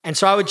And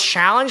so I would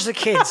challenge the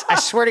kids. I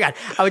swear to God,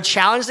 I would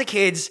challenge the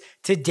kids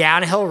to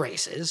downhill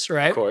races,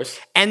 right? Of course.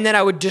 And then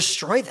I would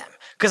destroy them.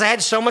 Because I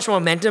had so much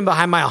momentum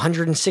behind my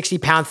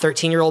 160-pound,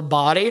 13-year-old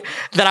body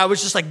that I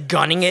was just like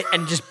gunning it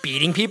and just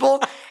beating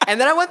people. And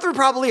then I went through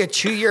probably a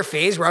 2-year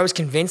phase where I was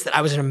convinced that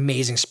I was an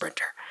amazing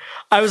sprinter.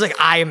 I was like,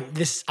 I'm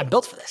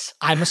built for this.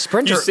 I'm a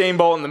sprinter. Usain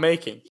Bolt in the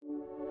making.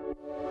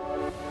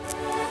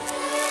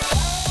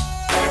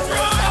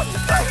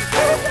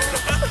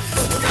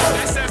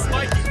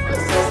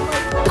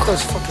 Look at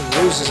those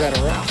fucking losers at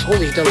a round.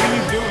 Holy W. What are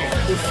you doing?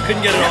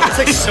 Couldn't get it all. It's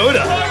like soda.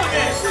 You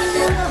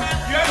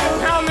have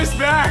to pound this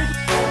back.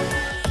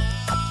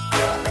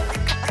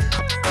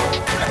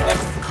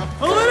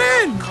 Pull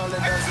it in.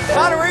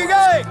 Connor, where are you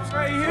going? It's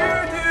right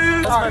here,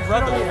 dude. All right, we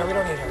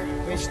don't need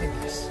her. We just need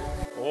this.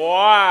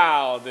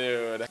 Wow,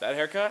 dude. That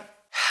haircut?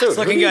 Dude, It's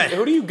looking good.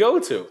 Who do you go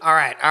to? All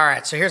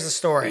right. So here's the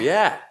story.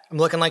 Yeah. I'm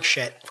looking like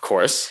shit, Of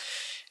course.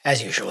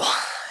 as usual.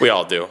 We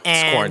all do. It's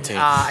And quarantine.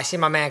 I see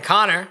my man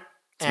Connor.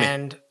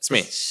 It's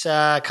me.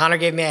 Connor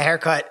gave me a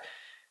haircut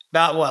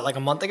about what, like a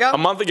month ago? A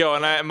month ago,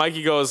 and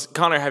Mikey goes,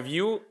 Connor, have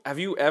you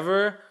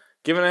ever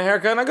given a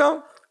haircut? And I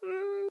go,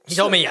 He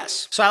told me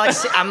yes. So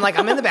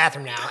I'm in the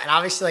bathroom now, and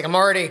obviously I'm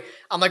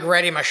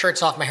ready. My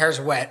shirt's off, my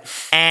hair's wet,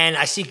 and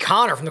I see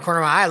Connor from the corner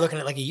of my eye looking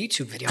at like a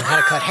YouTube video on how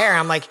to cut hair.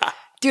 I'm like,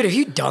 dude, have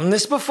you done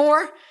this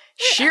before?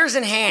 Shears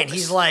in hand.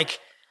 He's like,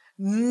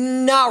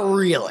 not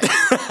really.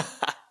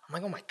 I'm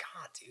like, oh my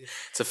God, dude.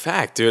 it's a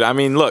fact, dude. I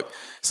mean, look,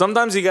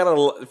 sometimes you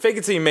gotta fake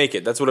it till you make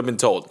it. That's what I've been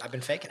told. I've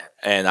been faking it.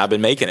 And I've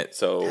been making it.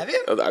 So Have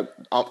you?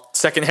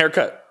 Second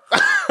haircut.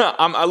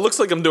 It looks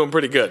like I'm doing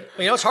pretty good. Well,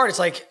 you know what's hard? It's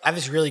like I have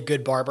this really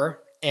good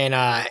barber in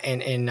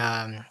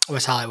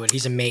West Hollywood.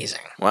 He's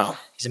amazing. Wow.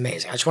 He's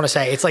amazing. I just want to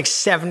say it's like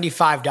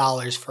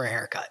 $75 for a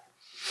haircut.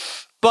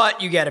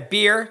 But you get a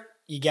beer,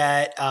 you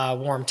get a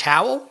warm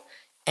towel,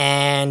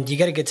 and you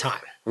get a good time.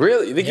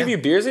 Really? They give you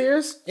beers at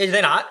yours? Is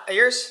they not at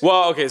yours?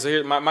 Well, okay, so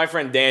here, my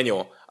friend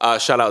Daniel,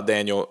 shout out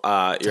Daniel,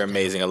 you're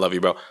amazing, I love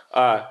you, bro.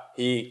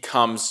 He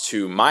comes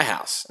to my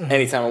house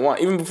anytime I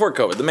want, even before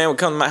COVID. The man would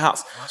come to my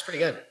house. Oh, that's pretty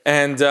good.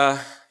 And,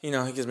 he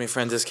gives me a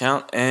friend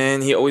discount,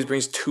 and he always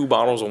brings 2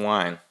 bottles of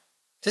wine.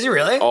 Does he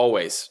really?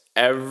 Always.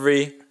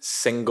 Every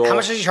single How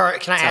much does he charge?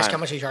 Can I ask time. how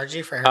much he charges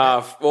you for a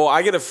haircut? Well,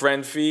 I get a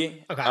friend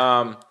fee. Okay.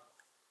 $30.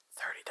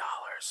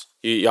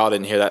 Y'all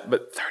didn't hear that,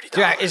 but $30.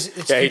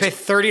 Yeah, you pay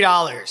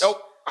 $30.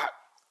 Oh,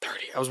 30.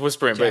 I was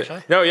whispering, but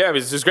actually? no, yeah, it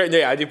was just great.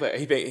 Yeah, I do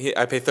pay.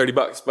 I pay $30,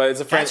 but it's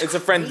a friend. That's it's a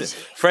crazy.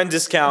 friend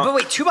discount. But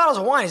wait, 2 bottles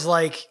of wine is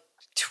like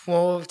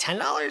 $10,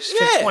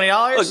 Yeah.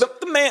 $20? Look,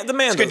 the man. a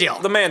good does, deal.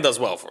 The man does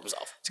well for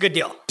himself. It's a good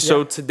deal.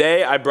 So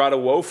today I brought a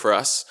woe for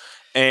us,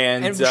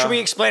 and should we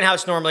explain how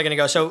it's normally going to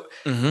go? So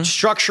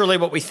structurally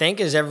what we think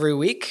is every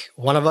week,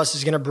 one of us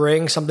is going to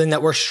bring something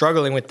that we're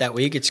struggling with that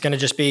week. It's going to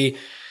just be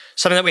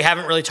something that we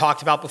haven't really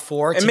talked about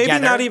before and together.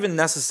 maybe not even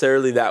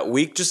necessarily that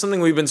week, just something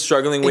we've been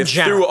struggling with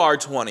general. through our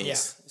 20s. Yeah.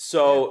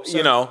 So,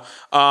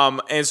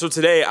 and so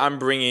today I'm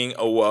bringing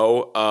a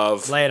woe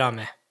of Lay it on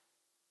me.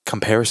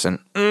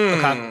 comparison.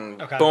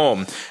 Okay.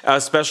 Boom.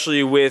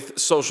 Especially with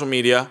social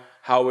media,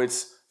 how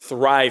it's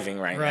thriving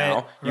right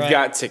now. You've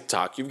got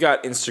TikTok, you've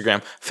got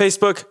Instagram,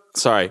 Facebook.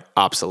 Sorry,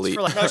 obsolete.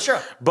 No, it's true.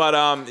 But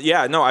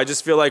I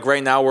just feel like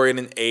right now we're in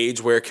an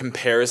age where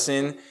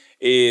comparison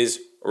is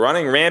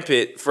running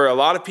rampant for a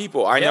lot of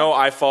people. I know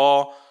I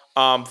fall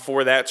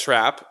for that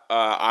trap.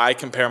 I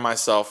compare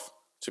myself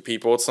to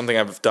people. It's something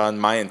I've done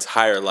my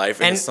entire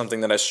life, and it's something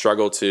that I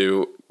struggle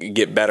to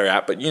get better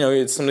at. But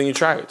it's something you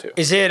try to.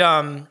 Is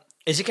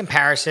it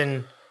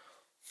comparison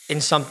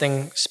in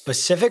something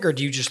specific, or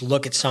do you just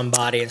look at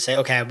somebody and say,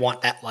 okay, I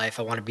want that life,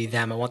 I want to be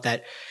them, I want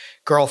that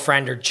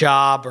girlfriend or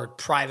job or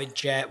private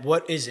jet?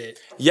 What is it?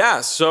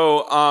 Yeah,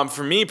 so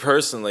for me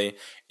personally,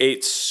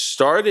 it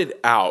started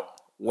out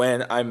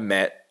when I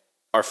met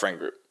our friend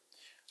group.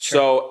 Sure.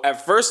 So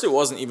at first it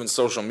wasn't even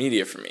social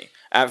media for me.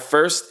 At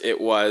first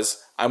it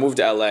was, I moved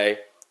to LA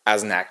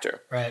as an actor.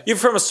 Right. You're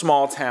from a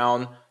small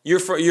town.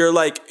 You've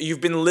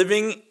been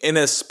living in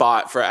a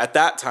spot for, at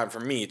that time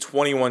for me,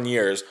 21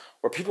 years,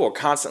 where people were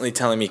constantly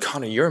telling me,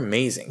 Connor, you're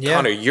amazing. Yeah.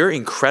 Connor, you're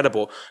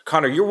incredible.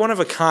 Connor, you're one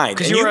of a kind.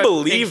 And you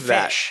believe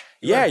that. Fish.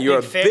 Yeah, you're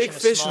a big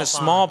fish in a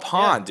small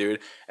pond, dude.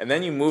 And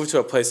then you move to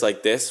a place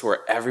like this where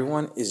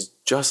everyone is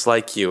just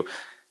like you.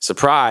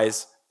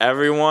 Surprise.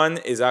 Everyone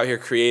is out here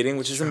creating,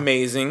 which is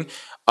amazing.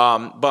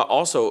 But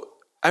also,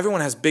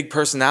 everyone has big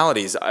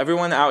personalities.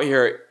 Everyone out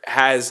here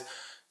has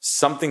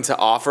something to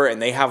offer,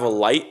 and they have a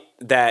light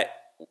that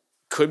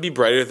could be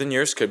brighter than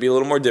yours, could be a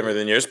little more dimmer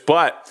than yours,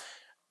 but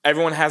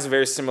everyone has a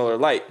very similar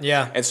light.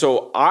 Yeah. And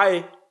so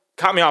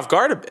caught me off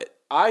guard a bit.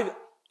 I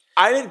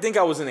didn't think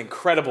I was an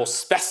incredible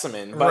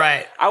specimen, but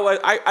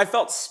I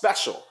felt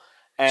special.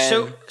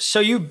 And so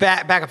you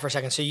back up for a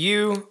second. So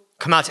you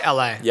come out to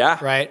LA. Yeah.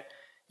 Right?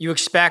 You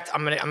expect,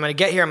 I'm gonna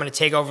get here, I'm gonna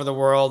take over the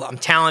world, I'm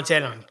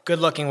talented, I'm good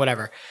looking,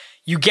 whatever.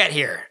 You get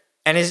here,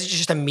 and is it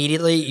just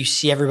immediately you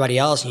see everybody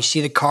else and you see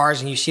the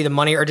cars and you see the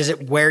money, or does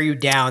it wear you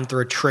down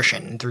through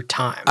attrition and through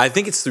time? I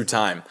think it's through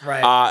time.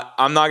 Right.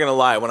 I'm not gonna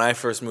lie, when I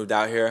first moved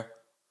out here,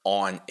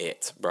 on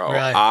it, bro.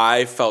 Really?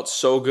 I felt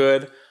so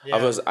good.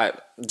 Yeah.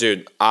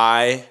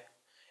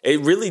 It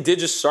really did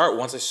just start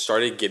once I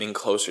started getting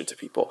closer to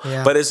people.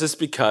 Yeah. But it's just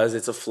because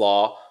it's a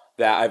flaw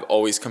that I've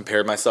always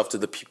compared myself to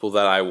the people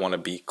that I want to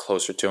be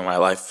closer to in my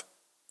life.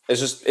 It's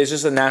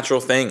just a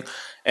natural thing.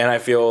 And I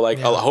feel like,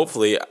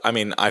 hopefully,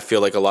 I feel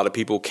like a lot of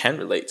people can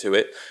relate to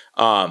it.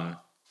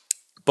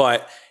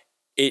 But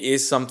it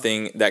is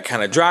something that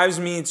kind of drives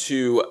me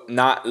to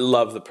not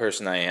love the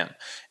person I am.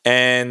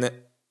 And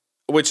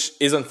which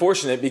is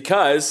unfortunate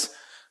because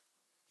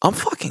I'm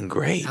fucking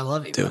great. I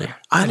love you, dude. buddy.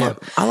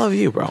 I love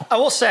you, bro. I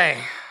will say,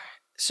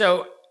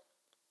 so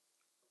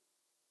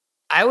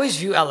I always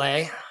view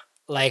LA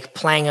like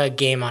playing a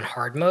game on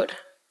hard mode,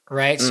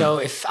 right? So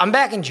if I'm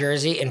back in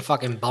Jersey in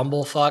fucking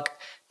bumblefuck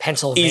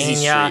Pennsylvania,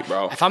 Easy street,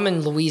 bro. If I'm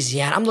in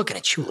Louisiana, I'm looking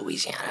at you,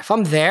 Louisiana. If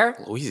I'm there,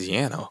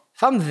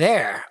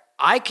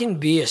 I can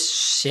be a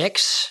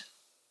 6,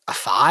 a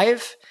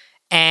 5,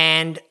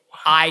 and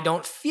I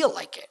don't feel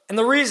like it. And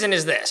the reason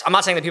is this. I'm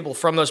not saying that people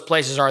from those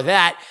places are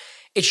that.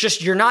 It's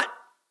just you're not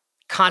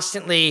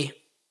constantly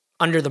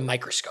under the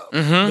microscope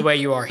the way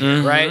you are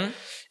here, right?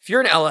 If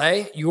you're in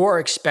LA, you are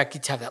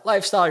expected to have that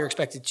lifestyle. You're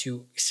expected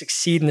to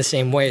succeed in the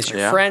same way as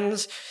your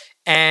friends.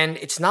 And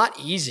it's not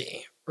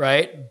easy,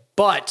 right?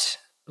 But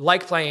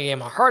like playing a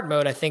game on hard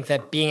mode, I think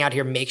that being out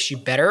here makes you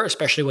better,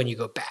 especially when you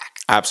go back.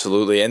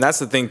 Absolutely. And that's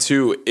the thing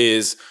too,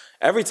 is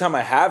every time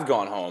I have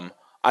gone home,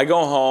 I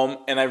go home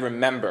and I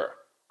remember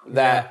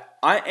that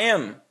I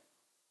am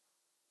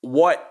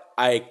what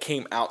I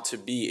came out to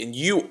be, and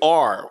you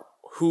are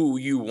who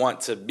you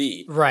want to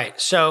be. Right.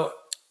 So,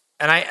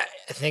 and I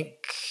think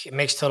it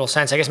makes total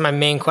sense. I guess my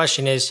main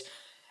question is,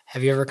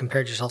 have you ever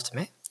compared yourself to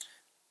me?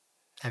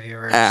 Have you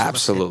ever?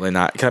 Absolutely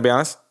not. Can I be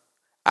honest?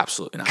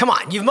 Absolutely not. Come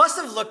on. You must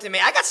have looked at me.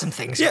 I got some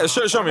things. Yeah,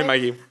 show me,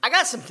 Mikey. I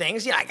got some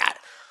things. I got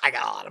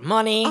a lot of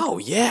money. Oh,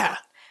 yeah.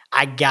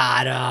 I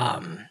got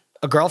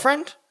a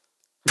girlfriend.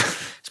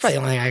 It's probably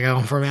the only thing I go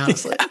home for me,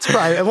 honestly. It's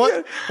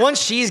probably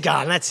once she's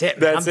gone, that's it,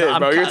 man. That's it,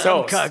 bro. You're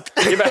toast. I'm cooked.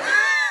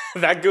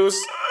 That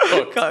goose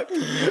hooked.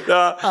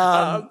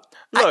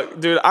 Look,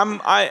 dude,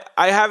 I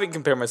haven't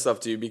compared myself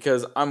to you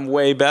because I'm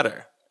way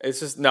better. It's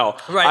just no.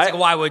 Right. It's like,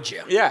 why would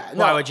you? Yeah.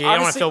 Why would you? You Honestly,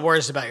 don't want to feel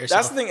worse about yourself.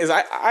 That's the thing is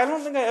I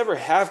don't think I ever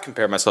have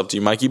compared myself to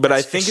you, Mikey, but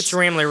I think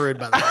extremely rude,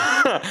 by the way.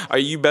 Are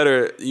you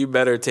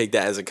better take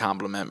that as a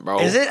compliment, bro.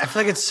 Is it? I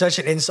feel like it's such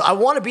an insult. I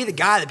want to be the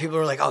guy that people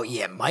are like, oh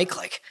yeah, Mike,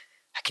 like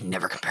I can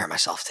never compare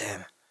myself to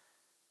him.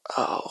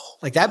 Oh.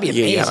 Like that'd be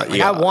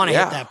amazing. I want to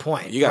hit that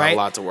point. You got right? a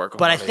lot to work on.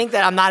 But I think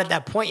that I'm not at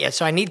that point yet.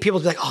 So I need people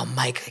to be like, oh,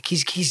 Mike, like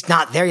he's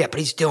not there yet, but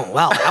he's doing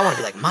well. Like, I want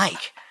to be like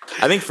Mike.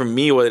 I think for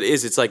me, what it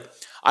is, it's like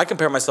I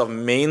compare myself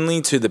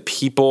mainly to the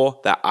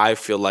people that I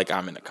feel like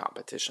I'm in a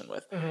competition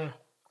with.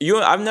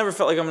 I've never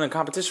felt like I'm in a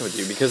competition with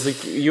you because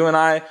like you and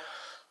I,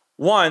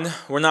 one,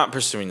 we're not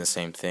pursuing the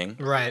same thing.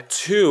 Right.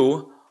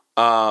 Two,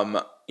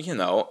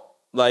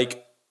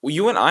 like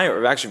you and I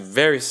are actually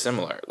very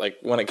similar. Like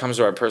when it comes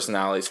to our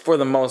personalities, for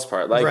the most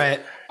part. Like right.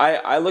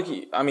 I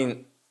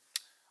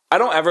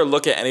don't ever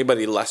look at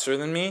anybody lesser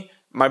than me.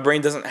 My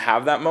brain doesn't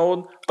have that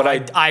mode, but I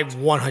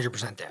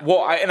 100% do.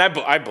 Well,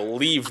 I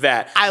believe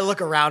that. I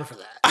look around for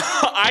that.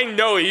 I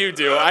know you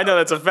do. I know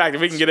that's a fact.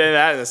 We can get into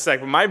that in a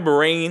sec. But my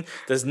brain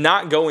does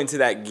not go into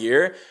that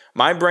gear.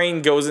 My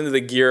brain goes into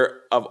the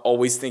gear of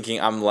always thinking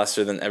I'm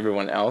lesser than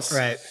everyone else.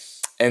 Right.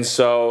 And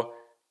so,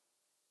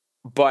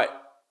 but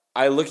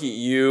I look at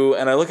you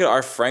and I look at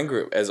our friend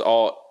group as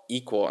all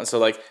equal. And so,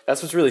 like,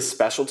 that's what's really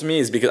special to me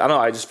is because, I don't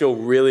know, I just feel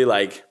really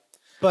like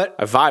but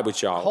I vibe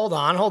with y'all. Hold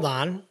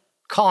on.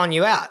 Calling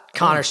you out.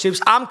 Connor Stoops,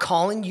 I'm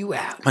calling you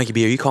out. Mikey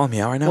B, are you calling me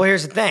out right now? Well,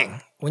 here's the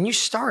thing. When you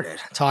started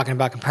talking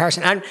about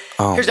comparison, I'm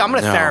going to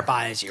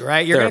therapize you,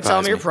 right? You're going to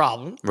tell me your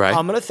problem. Right.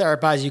 I'm going to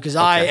therapize you because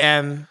I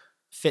am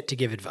fit to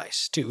give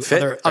advice to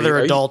other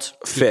adult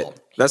people.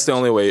 Fit. That's the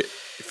only way.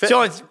 Fit.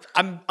 So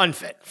I'm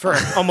unfit for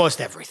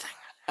almost everything.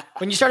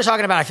 When you started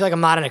talking about, I feel like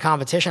I'm not in a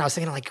competition, I was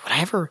thinking like, would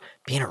I ever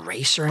be in a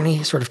race or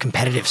any sort of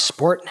competitive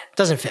sport? It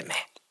doesn't fit me.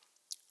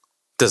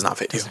 Does not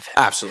fit you.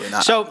 Absolutely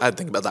not. So I'd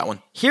think about that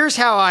one. Here's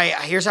how I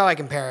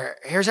compare.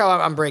 Here's how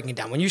I'm breaking it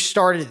down. When you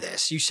started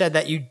this, you said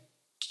that you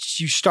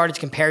started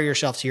to compare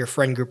yourself to your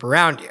friend group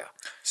around you.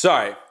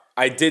 Sorry,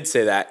 I did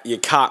say that. You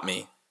caught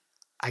me.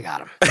 I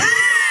got him.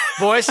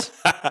 Boys,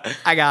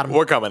 I got him.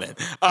 We're coming in.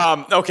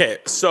 Okay,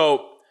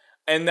 so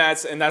and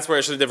that's where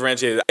I should have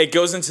differentiated. It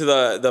goes into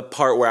the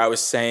part where I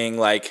was saying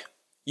like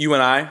you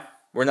and I,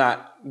 we're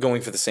not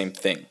going for the same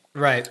thing.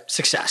 Right.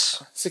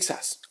 Success.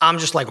 I'm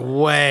just like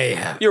way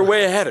ahead. You're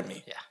way ahead of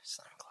me. Yeah, it's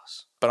not even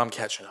close. But I'm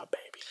catching up,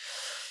 baby.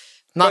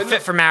 Not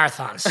fit for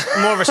marathons.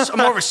 I'm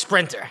more of a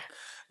sprinter.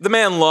 The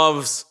man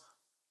loves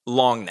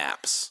long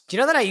naps. Do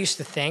you know that I used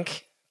to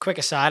think, quick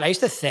aside, when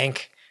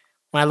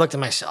I looked at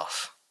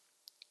myself,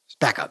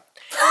 back up,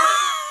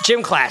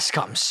 gym class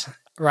comes,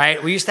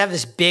 right? We used to have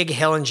this big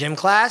hill in gym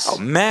class. Oh,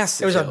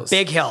 massive. It was a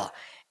big hill.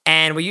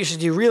 And we used to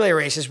do relay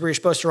races where you're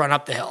supposed to run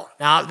up the hill.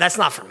 Now, that's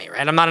not for me,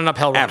 right? I'm not an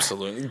uphill runner.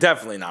 Absolutely.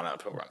 Definitely not an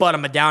uphill runner. But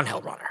I'm a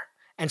downhill runner.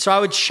 And so I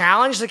would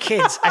challenge the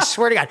kids. I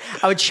swear to God,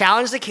 I would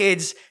challenge the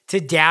kids to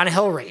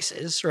downhill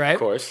races, right? Of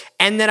course.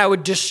 And then I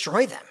would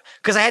destroy them.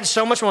 Because I had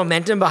so much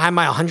momentum behind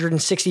my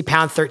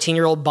 160-pound,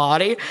 13-year-old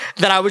body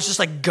that I was just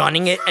like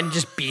gunning it and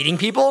just beating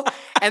people.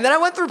 And then I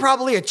went through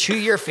probably a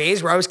 2-year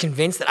phase where I was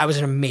convinced that I was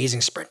an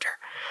amazing sprinter.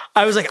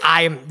 I was like,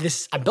 I'm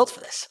built for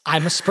this.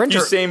 I'm a sprinter.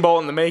 Usain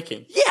Bolt in the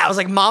making. Yeah, I was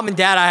like, Mom and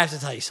Dad, I have to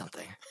tell you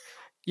something.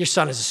 Your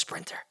son is a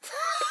sprinter.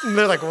 And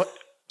they're like, what?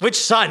 Which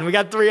son? We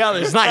got 3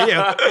 others, not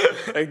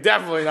you. Like,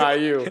 definitely not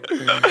you.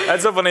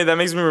 That's so funny. That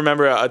makes me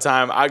remember a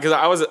time because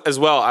I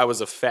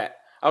was a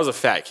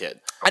fat kid.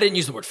 I didn't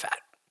use the word fat.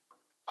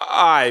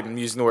 I'm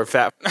using the word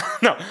fat.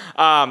 No.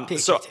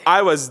 So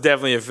I was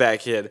definitely a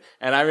fat kid.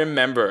 And I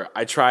remember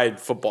I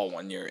tried football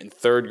one year in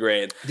 3rd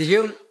grade. Did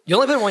you? You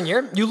only played 1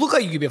 year? You look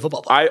like you could be a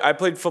football player. I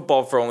played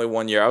football for only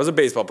 1 year. I was a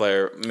baseball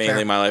player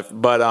mainly in my life.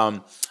 But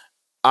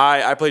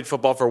I played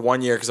football for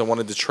 1 year because I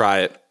wanted to try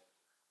it.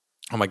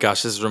 Oh my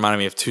gosh, this is reminding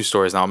me of 2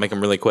 stories now. I'll make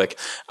them really quick.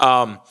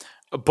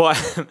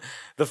 But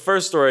the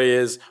first story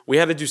is we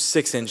had to do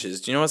 6 inches.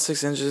 Do you know what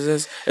 6 inches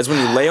is? It's when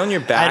you lay on your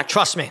back.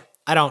 Trust me,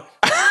 I don't.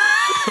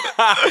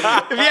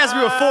 If you asked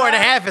me what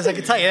 4.5 is, I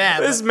can tell you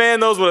that. This man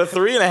knows what a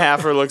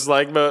 3.5 looks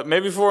like, but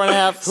maybe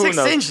 4.5. Who 6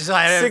 knows? inches.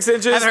 6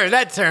 inches. I haven't heard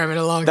that term in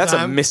a long That's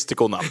time. a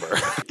mystical number.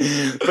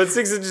 But 6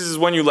 inches is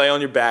when you lay on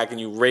your back and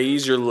you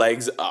raise your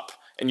legs up,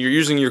 and you're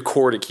using your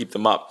core to keep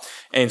them up.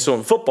 And so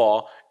in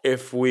football,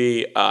 if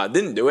we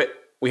didn't do it,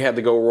 we had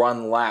to go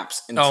run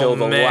laps until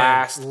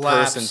last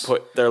person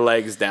put their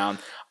legs down.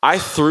 I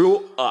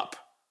threw up.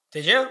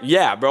 Did you?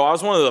 Yeah, bro. I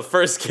was one of the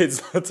first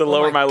kids to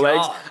lower my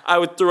legs.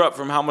 I threw up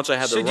from how much I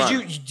had to run. So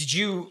did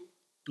you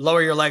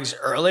lower your legs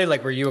early?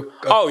 Like, were you?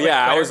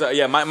 I was.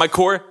 My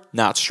core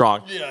not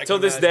strong. Yeah, till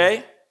this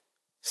day,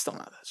 still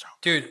not that strong.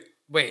 Dude,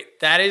 wait.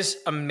 That is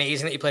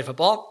amazing that you played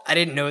football. I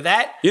didn't know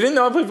that. You didn't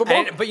know I played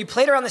football? But you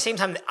played around the same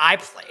time that I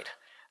played.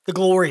 The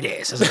glory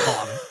days, as I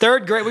call them.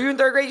 3rd grade. Were you in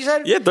 3rd grade, you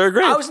said? Yeah, 3rd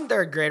grade. I was in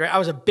 3rd grade, right? I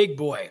was a big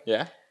boy.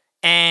 Yeah.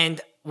 And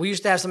we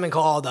used to have something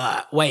called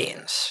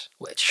weigh-ins,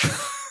 which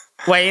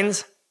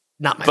weigh-ins,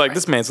 not my Like,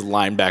 this man's a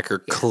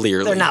linebacker,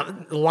 clearly. They're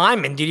not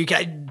linemen, dude. You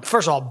got,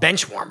 first of all,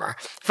 bench warmer.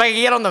 If I could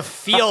get on the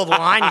field,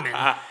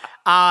 lineman.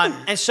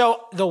 And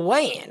so the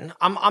weigh-in,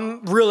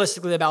 I'm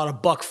realistically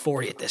about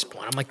 $140 at this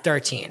point. I'm like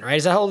 13, right?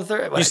 Is that hold the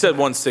third? You said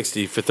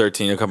 160 for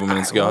 13 a couple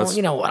minutes ago. Well,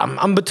 you know what?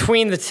 I'm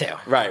between the two.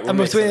 Right. I'm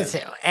between the two.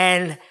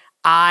 And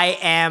I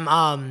am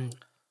I'm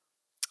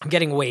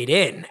getting weighed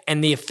in.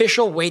 And the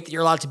official weight that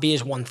you're allowed to be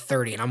is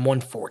 130, and I'm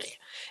 140.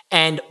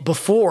 And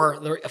before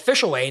the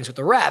official weigh-ins with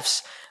the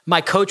refs,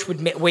 my coach would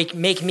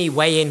make me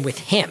weigh in with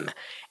him.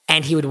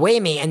 And he would weigh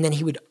me, and then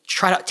he would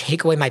try to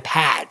take away my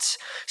pads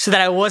so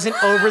that I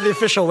wasn't over the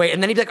official weight.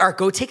 And then he'd be like, all right,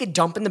 go take a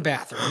dump in the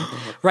bathroom,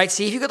 right?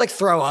 See if you could like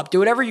throw up, do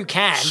whatever you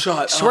can.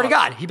 Swear to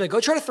God. He'd be like,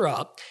 go try to throw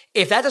up.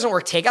 If that doesn't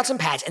work, take out some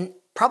pads. And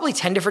probably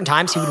 10 different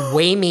times he would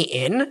weigh me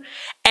in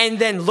and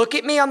then look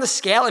at me on the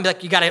scale and be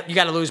like, you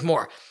gotta lose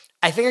more.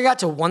 I think I got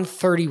to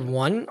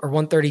 131 or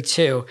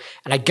 132,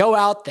 and I go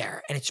out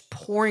there, and it's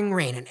pouring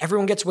rain, and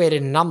everyone gets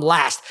weighted, and I'm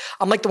last.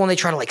 I'm like the one they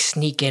try to like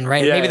sneak in,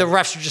 right? Yeah. Maybe the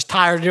refs are just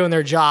tired of doing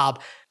their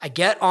job. I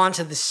get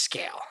onto the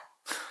scale.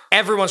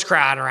 Everyone's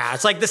crowding around.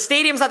 It's like the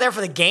stadium's not there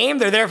for the game;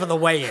 they're there for the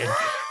weigh-in,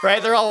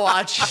 right? They're all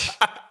watching.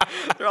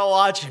 They're all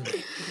watching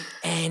me,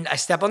 and I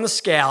step on the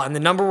scale, and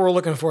the number we're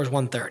looking for is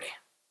 130,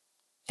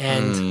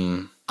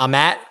 and I'm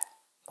at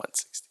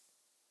 160,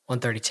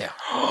 132.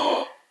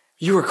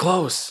 You were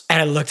close. And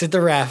I looked at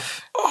the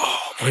ref,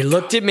 and he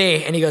looked at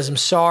me, and he goes, I'm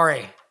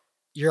sorry.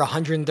 You're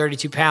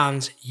 132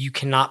 pounds. You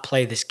cannot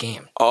play this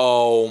game.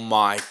 Oh,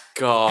 my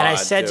God. And I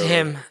said to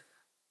him,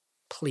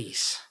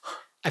 please.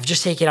 I've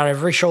just taken out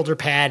every shoulder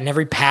pad and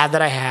every pad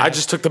that I had. I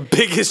just took the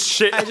biggest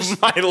shit of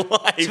my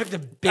life. I took the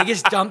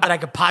biggest dump that I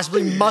could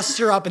possibly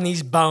muster up in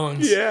these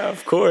bones. Yeah,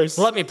 of course.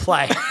 Let me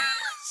play.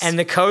 And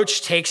the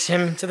coach takes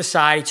him to the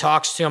side. He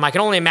talks to him. I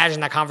can only imagine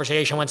that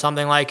conversation went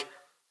something like,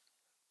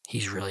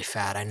 he's really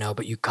fat, I know,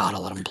 but you gotta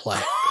let him play.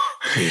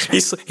 Please,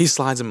 he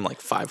slides him like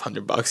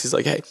 $500. He's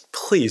like, hey,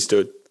 please,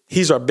 dude.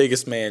 He's our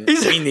biggest man.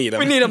 We need him.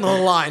 We need him on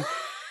the line.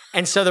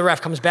 And so the ref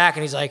comes back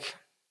and he's like,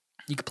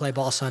 you can play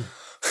ball, son.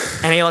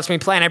 And he lets me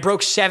play. And I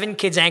broke 7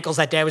 kids' ankles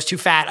that day. I was too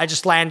fat. I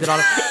just landed on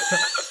it.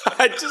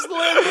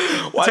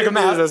 Why took him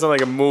out? That sound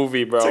like a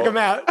movie, bro. Took him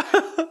out.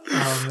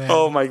 Oh, man.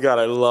 Oh, my God.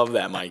 I love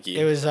that, Mikey.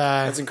 It was...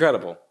 That's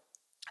incredible.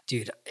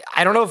 Dude,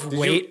 I don't know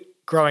if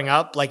growing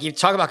up, like you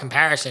talk about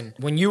comparison,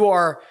 when you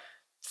are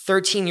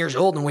 13 years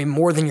old and weigh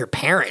more than your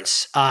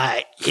parents,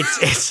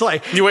 it's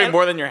like... You weigh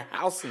more than your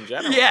house in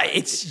general. Yeah,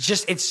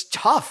 it's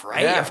tough,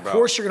 right? Yeah, of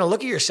course you're going to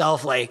look at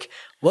yourself like,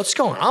 what's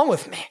going on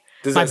with me?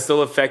 Does that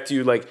still affect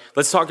you? Like,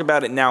 let's talk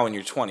about it now in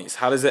your 20s.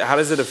 How does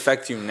it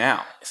affect you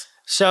now?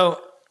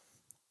 So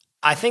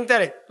I think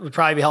that it would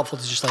probably be helpful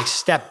to just like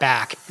step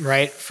back,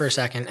 right, for a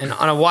second. And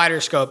on a wider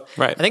scope,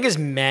 right. I think as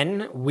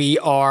men, we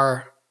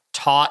are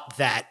taught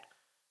that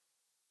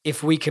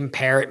if we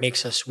compare, it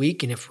makes us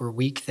weak. And if we're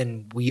weak,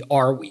 then we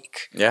are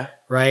weak. Yeah.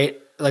 Right?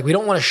 Like we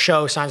don't want to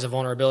show signs of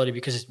vulnerability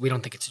because we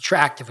don't think it's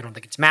attractive. We don't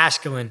think it's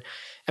masculine.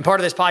 And part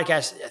of this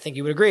podcast, I think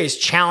you would agree, is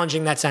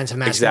challenging that sense of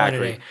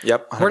masculinity. Exactly.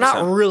 Yep. 100%. We're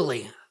not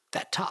really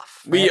that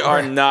tough. Right? We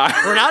are not.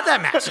 We're not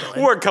that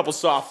masculine. We're a couple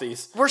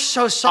softies. We're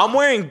so soft. I'm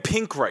wearing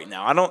pink right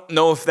now. I don't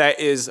know if that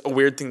is a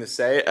weird thing to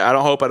say. I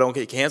don't hope I don't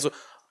get canceled.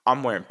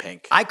 I'm wearing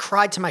pink. I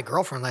cried to my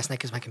girlfriend last night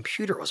because my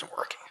computer wasn't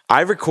working.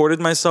 I recorded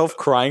myself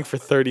crying for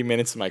 30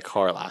 minutes in my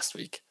car last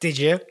week. Did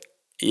you?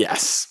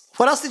 Yes.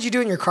 What else did you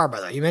do in your car, by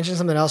the way? You mentioned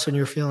something else when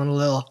you were feeling a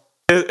little...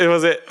 It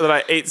was that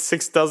I ate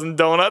 6 dozen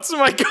donuts in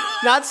my car.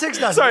 Not 6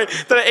 dozen. Sorry,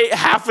 that I ate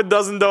half a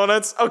dozen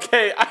donuts.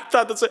 Okay, I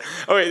thought that's it.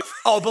 Oh, wait.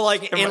 Oh, but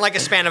like in like a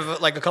span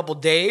of like a couple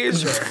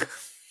days or...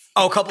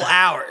 Oh, a couple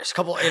hours.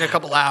 In a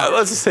couple hours.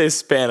 Let's just say a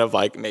span of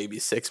like maybe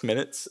 6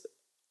 minutes.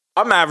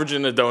 I'm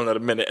averaging a donut a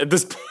minute at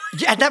this point.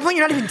 Yeah, at that point,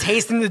 you're not even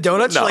tasting the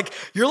donuts. No.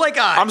 You're like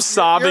I'm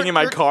sobbing in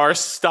my car,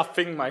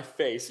 stuffing my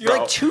face. You're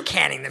like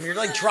toucaning them. You're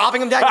like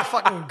dropping them down your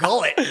fucking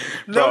gullet.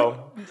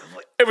 Bro,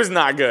 it was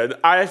not good.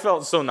 I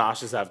felt so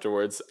nauseous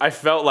afterwards. I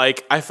felt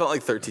like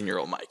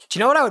 13-year-old Mike. Do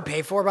you know what I would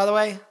pay for, by the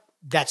way?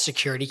 That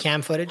security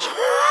cam footage.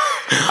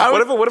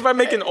 What if I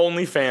make an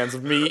OnlyFans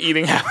of me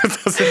eating half a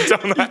dozen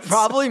donuts? You'd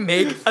probably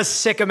make a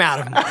sick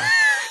amount of money.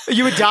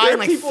 You would die in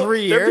like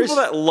 3 years. There are people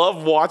that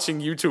love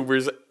watching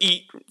YouTubers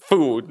eat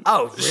food.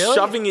 Oh, really?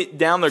 Shoving it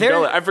down their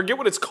gullet. I forget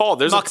what it's called.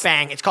 There's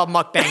mukbang. It's called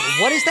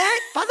mukbang. What is that?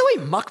 By the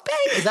way,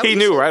 mukbang? Is that he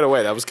knew right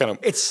away. That was kind of...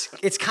 It's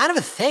kind of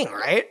a thing,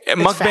 right?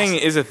 Mukbang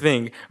is a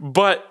thing.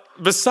 But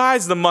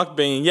besides the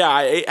mukbang, yeah,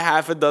 I ate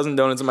half a dozen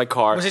donuts in my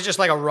car. Was it just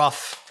like a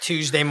rough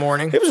Tuesday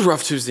morning? It was a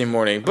rough Tuesday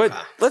morning. But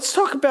let's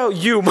talk about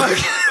you,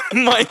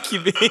 Mikey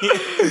B.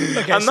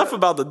 Okay, enough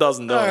about the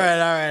dozen donuts. All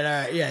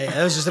right. Yeah.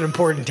 That was just an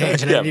important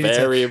tangent. I needed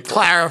to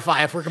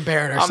clarify if we're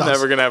comparing ourselves. I'm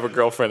never going to have a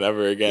girlfriend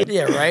ever again.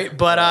 Yeah, right?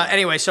 But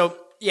anyway, so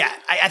yeah,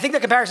 I think the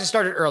comparison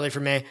started early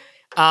for me.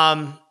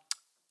 13,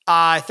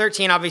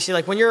 obviously,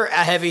 like when you're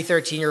a heavy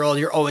 13-year-old,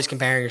 you're always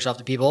comparing yourself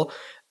to people.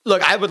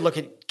 Look, I would look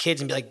at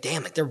kids and be like,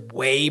 damn, like they're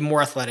way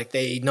more athletic.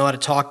 They know how to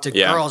talk to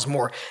girls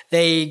more.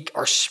 They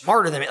are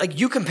smarter than me. Like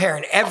you compare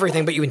in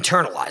everything, but you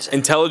internalize it.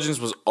 Intelligence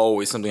was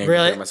always something I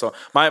compared myself.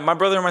 My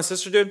brother and my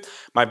sister, dude.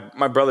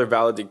 My brother,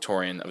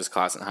 valedictorian of his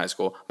class in high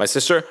school. My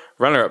sister,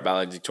 runner-up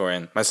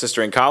valedictorian. My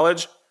sister in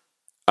college,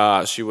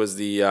 she was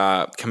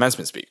the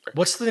commencement speaker.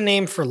 What's the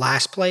name for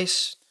last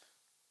place?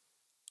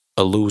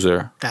 A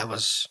loser. That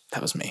was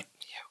me.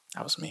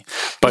 That was me.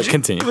 But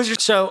continue.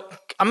 So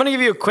I'm going to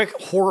give you a quick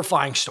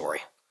horrifying story.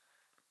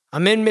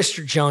 I'm in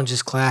Mr.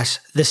 Jones's class,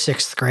 the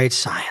 6th grade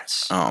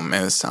science. Oh,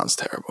 man, this sounds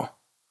terrible.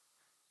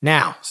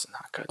 Now, this is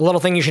not good. A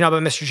little thing you should know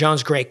about Mr.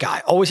 Jones, great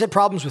guy. Always had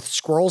problems with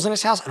squirrels in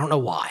his house. I don't know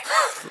why.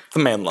 The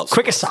man loves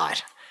Quick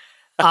aside.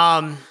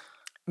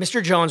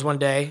 Mr. Jones one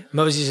day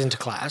moseys into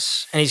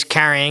class, and he's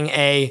carrying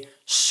a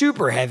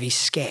super heavy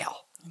scale.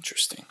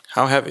 Interesting.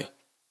 How heavy?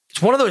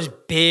 It's one of those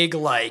big,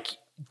 like,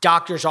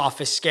 doctor's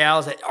office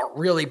scales that are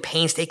really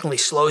painstakingly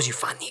slow as you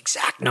find the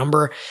exact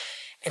number.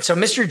 And so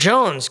Mr.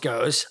 Jones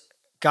goes,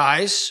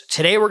 guys,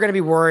 today we're going to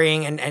be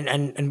worrying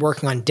and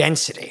working on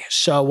density.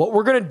 So what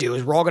we're going to do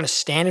is we're all going to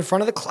stand in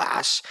front of the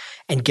class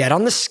and get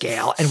on the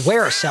scale and weigh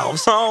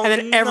ourselves. And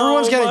then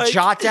everyone's going to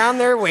jot down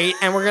their weight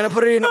and we're going to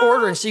put it in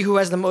order and see who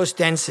has the most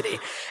density.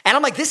 And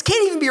I'm like, this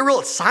can't even be a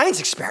real science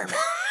experiment.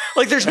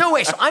 Like, there's no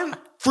way. So I'm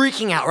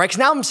freaking out, right? Because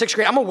now I'm 6th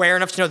grade. I'm aware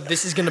enough to know that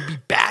this is going to be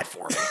bad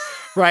for me,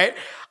 right?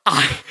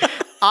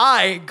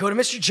 I go to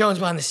Mr. Jones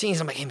behind the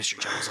scenes. I'm like, hey, Mr.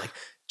 Jones, like,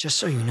 just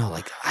so you know,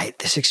 like,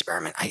 this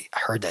experiment, I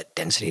heard that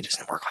density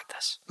doesn't work like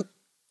this.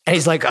 And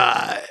he's like,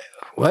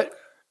 what?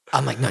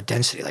 I'm like, no,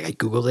 density. Like, I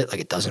Googled it. Like,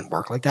 it doesn't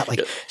work like that.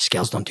 Like,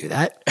 scales don't do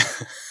that.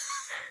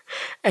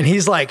 And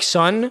he's like,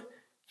 son,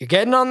 you're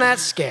getting on that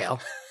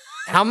scale,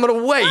 and I'm going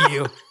to weigh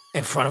you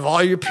in front of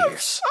all your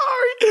peers.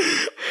 I'm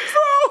sorry,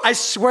 bro. I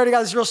swear to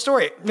God, this is a real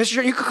story. Mr.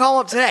 Jones, you could call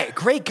him up today.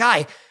 Great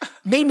guy.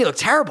 Made me look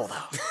terrible,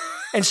 though.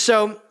 And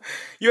so...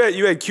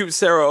 You had cute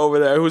Sarah over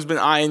there who's been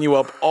eyeing you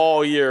up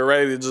all year,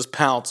 ready to just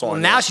pounce on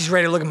you. Now she's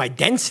ready to look at my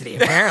density,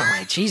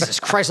 apparently. Jesus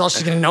Christ, all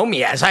she's going to know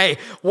me as. I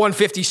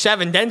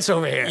 157 dense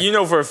over here. You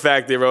know for a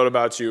fact they wrote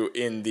about you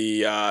in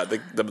the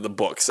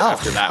books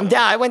after that. I'm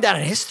down. I went down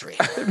in history.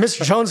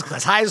 Mr. Jones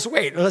class, highest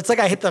weight. It's like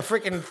I hit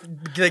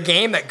the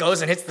game that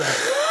goes and hits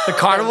the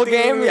carnival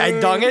game. Yeah, I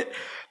dung it.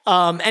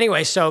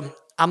 Anyway, so...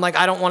 I'm like,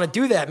 I don't want to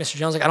do that, Mr.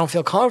 Jones. Like, I don't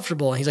feel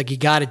comfortable. And he's like, you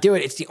got to do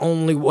it. It's the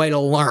only way to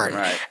learn.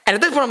 Right. And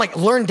at this point, I'm like,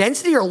 learn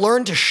density or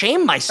learn to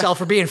shame myself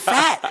for being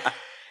fat.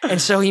 And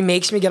so he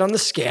makes me get on the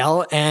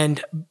scale.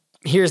 And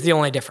here's the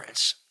only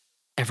difference.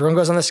 Everyone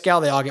goes on the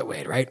scale. They all get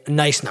weighed, right?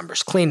 Nice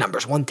numbers, clean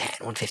numbers,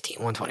 110, 115,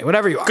 120,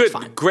 whatever you are. Good,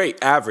 fine.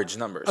 Great average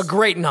numbers. A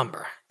great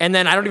number. And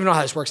then I don't even know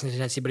how this works in the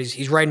density, but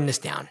he's writing this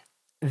down.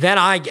 Then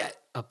I get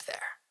up there.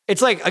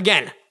 It's like,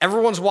 again,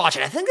 everyone's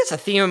watching. I think that's a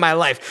theme in my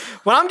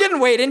life. When I'm getting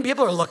weighed in,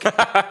 people are looking.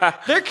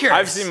 They're curious.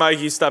 I've seen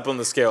Mikey step on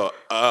the scale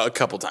a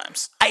couple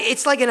times.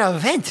 It's like an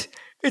event.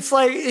 It's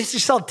like, it's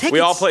just sell tickets.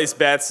 We all place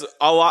bets.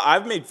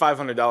 I've made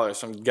 $500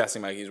 from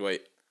guessing Mikey's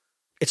weight.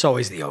 It's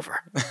always the over.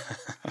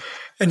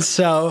 And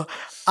so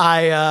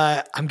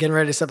I'm getting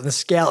ready to step on the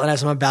scale. And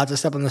as I'm about to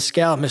step on the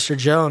scale, Mr.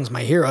 Jones,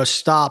 my hero,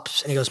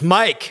 stops. And he goes,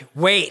 Mike,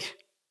 wait.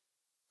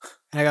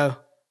 And I go,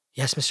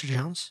 yes, Mr.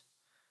 Jones.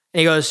 And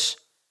he goes,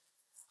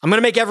 I'm going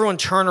to make everyone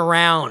turn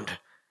around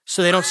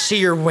so they don't see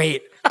your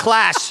weight.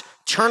 Class,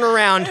 turn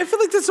around. I feel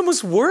like that's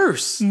almost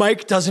worse.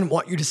 Mike doesn't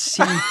want you to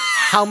see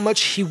how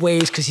much he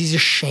weighs because he's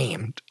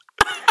ashamed.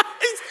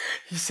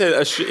 He said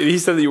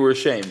that you were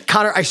ashamed.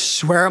 Connor, I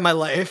swear on my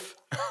life.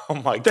 Oh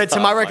my God. That to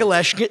my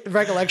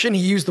recollection,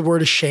 he used the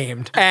word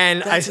ashamed.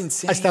 And I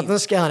stepped on the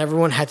scale and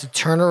everyone had to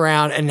turn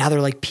around and now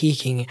they're like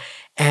peeking.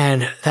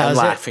 And that was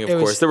laughing, it. Of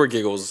course. There were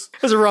giggles.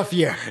 It was a rough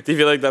year. Do you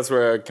feel like that's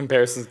where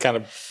comparisons kind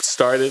of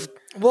started?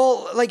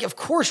 Well, like, of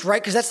course,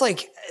 right? Because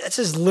that's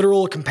as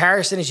literal a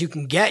comparison as you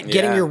can get.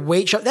 Getting your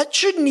weight shot. That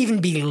shouldn't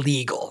even be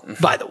legal,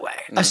 by the way.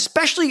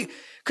 Especially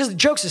because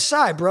jokes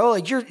aside, bro,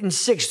 like you're in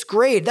 6th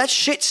grade. That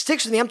shit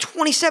sticks with me. I'm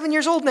 27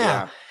 years old now.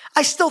 Yeah.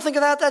 I still think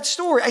about that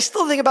story. I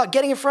still think about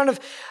getting in front of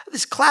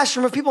this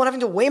classroom of people and having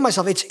to weigh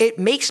myself. It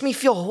makes me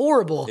feel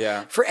horrible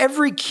for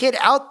every kid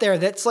out there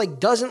that's like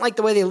doesn't like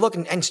the way they look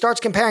and starts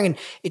comparing. And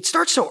it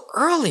starts so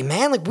early,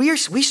 man. Like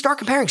we start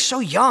comparing so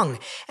young,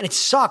 and it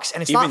sucks.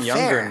 And it's even not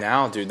younger fair.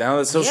 now, dude. Now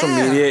that social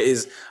media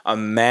is a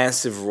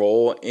massive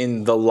role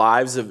in the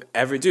lives of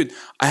every dude.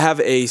 I have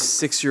a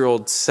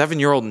 6-year-old,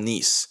 7-year-old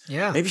niece.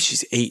 Yeah, maybe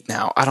she's 8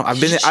 now. I don't.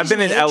 I've been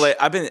in LA.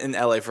 I've been in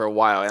LA for a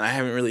while, and I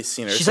haven't really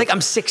seen her. She's like,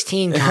 I'm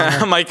 16.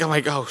 I'm like,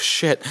 oh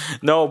shit.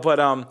 No,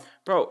 but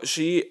bro,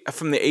 she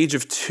from the age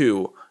of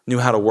 2 knew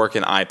how to work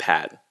an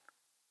iPad.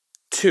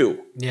 2.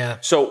 Yeah.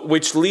 So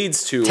which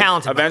leads to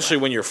talented, eventually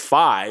when you're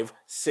 5,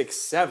 6,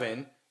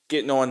 7,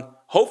 getting on.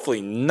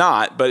 Hopefully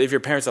not, but if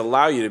your parents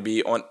allow you to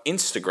be on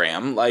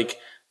Instagram, like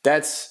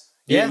that's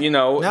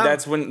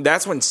that's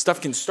when stuff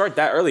can start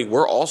that early.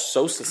 We're all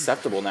so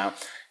susceptible now,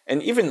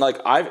 and even like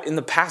I've in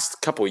the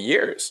past couple of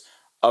years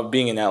of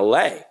being in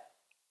LA,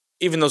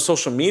 even though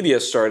social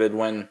media started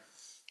when.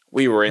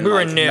 We were in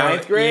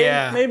 9th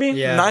grade, maybe?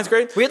 Yeah. 9th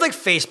grade? We had like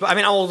Facebook. I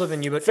mean, I'm older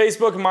than you, but...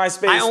 Facebook,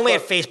 MySpace. I only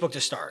had Facebook to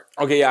start.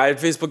 Okay, yeah, I had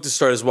Facebook to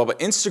start as well, but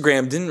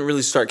Instagram didn't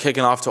really start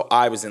kicking off till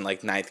I was in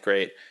like 9th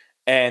grade.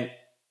 And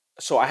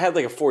so I had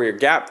like a 4-year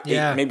gap,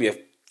 maybe a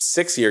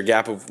 6-year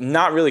gap of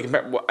not really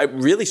comparing. I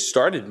really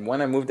started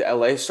when I moved to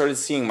LA, started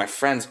seeing my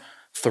friends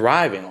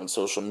thriving on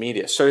social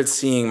media, started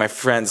seeing my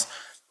friends...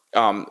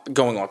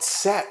 going on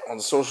set on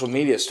social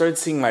media, started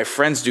seeing my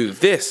friends do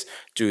this.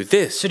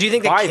 So do you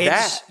think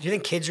do you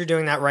think kids are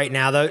doing that right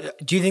now though?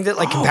 Do you think that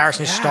like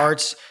comparison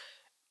starts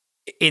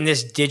in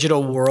this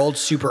digital world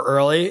super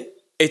early?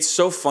 It's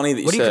so funny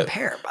that what do you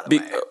compare, by the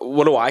way?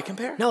 What do I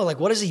compare? No, like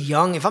what is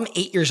if I'm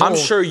 8 years old? I'm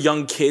sure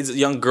young kids,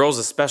 young girls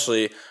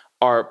especially,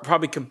 are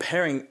probably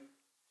comparing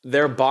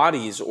their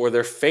bodies or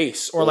their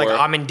face. Or like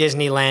I'm in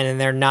Disneyland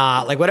and they're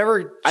not. Like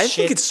whatever I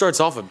think it starts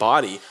off with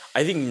body.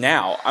 I think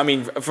now, I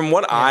mean, from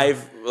what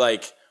I've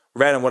like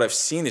read and what I've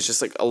seen, it's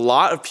just like a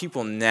lot of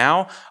people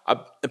now,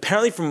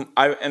 apparently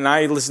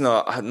I listen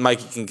to,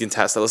 Mike, you can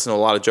contest, I listen to a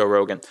lot of Joe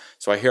Rogan.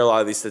 So I hear a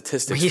lot of these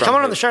statistics. He's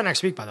coming on the show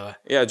next week, by the way.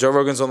 Yeah, Joe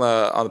Rogan's on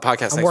the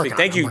podcast next week.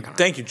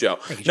 Thank you, Joe.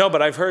 No,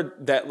 but I've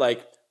heard that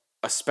like,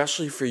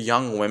 especially for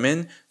young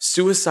women,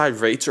 suicide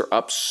rates are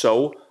up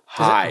so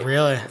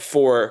high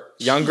for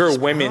younger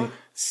women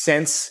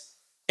since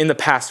in the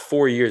past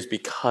 4 years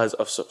because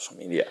of social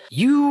media.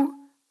 You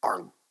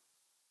are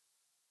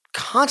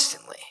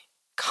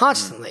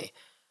constantly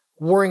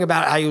worrying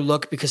about how you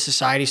look because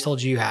society's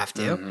told you have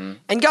to.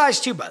 And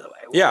guys too, by the way.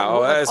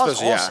 Yeah,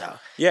 especially also.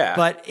 Yeah.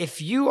 But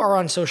if you are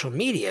on social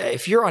media,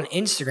 if you're on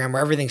Instagram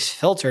where everything's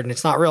filtered and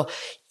it's not real,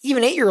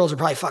 even 8-year-olds are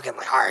probably fucking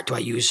like, all right, do I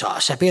use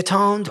sepia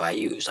tone? Do I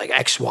use like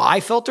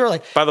XY filter?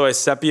 Like, by the way,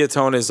 sepia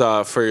tone is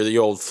for the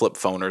old flip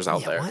phoners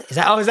out there. What? Is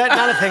that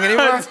not a thing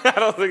anymore? I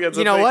don't think it's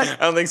a thing. What? I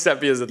don't think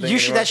sepia is a thing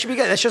anymore. That should be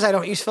good. That shows I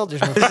don't use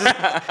filters.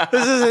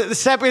 The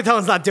sepia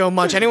tone's not doing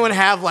much. Anyone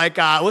have like,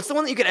 what's the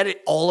one that you could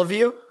edit all of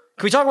you?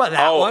 Can we talk about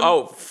that one?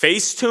 Oh,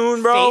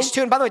 Facetune, bro.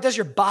 Facetune. By the way, it does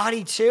your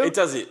body too. It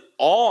does it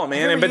all,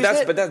 man. But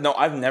that's no,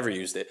 I've never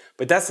used it.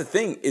 But that's the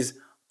thing is,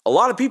 a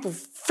lot of people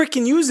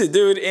freaking use it,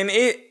 dude, and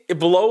it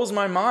blows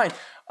my mind.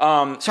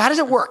 So how does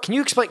it work? Can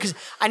you explain? Because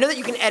I know that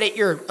you can edit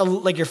your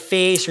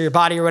face or your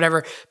body or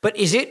whatever. But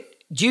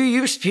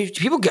do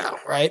people go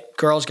right?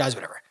 Girls, guys,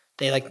 whatever.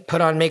 They like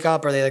put on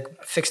makeup or they like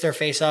fix their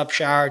face up,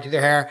 shower, do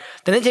their hair.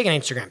 Then they take an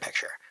Instagram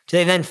picture. Do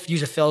they then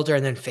use a filter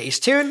and then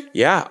Facetune?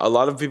 Yeah, a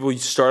lot of people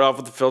start off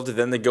with the filter,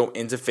 then they go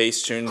into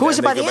Facetune. Who is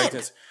it by the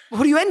end?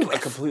 Who do you end with? A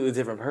completely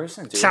different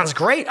person, dude. Sounds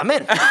great. I'm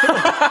in.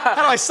 How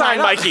do I sign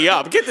Mikey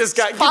up? Get this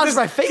guy. Sponsor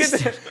my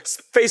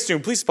Facetune.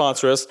 Facetune, please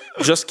sponsor us.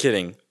 Just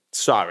kidding.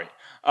 Sorry.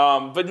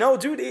 But no,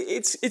 dude,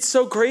 it's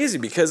so crazy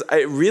because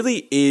it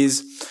really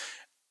is.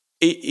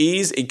 It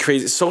is a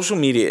crazy. Social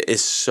media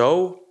is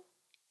so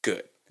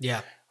good.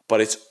 Yeah.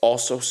 But it's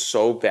also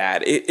so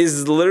bad. It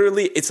is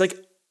literally. It's like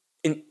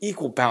an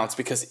equal balance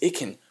because it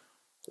can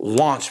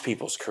launch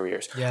people's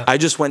careers. Yeah. I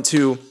just went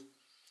to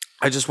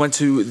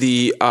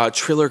the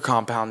Triller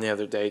compound the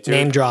other day, dude.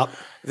 Name drop.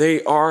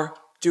 They are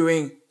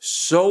doing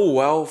so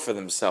well for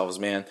themselves,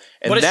 man.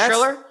 And what is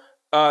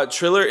Triller?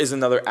 Triller is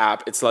another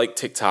app. It's like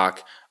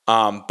TikTok,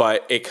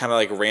 but it kind of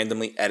like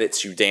randomly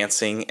edits you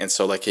dancing, and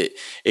so like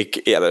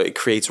it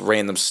creates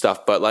random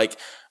stuff. But like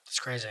It's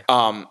crazy.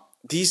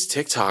 These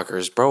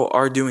TikTokers, bro,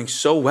 are doing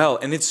so well.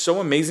 And it's so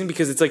amazing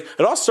because it's like,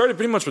 it all started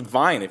pretty much with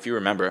Vine, if you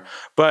remember.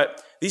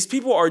 But these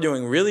people are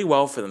doing really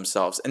well for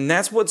themselves. And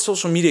that's what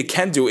social media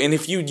can do. And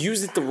if you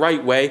use it the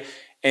right way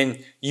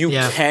and you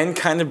can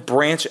kind of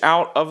branch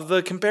out of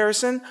the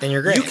comparison, then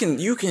you're great.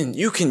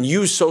 You can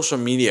use social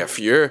media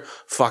for your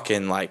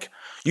fucking like,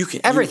 you can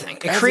everything.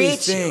 It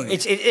creates you.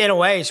 It's in a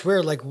way, it's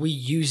weird. Like we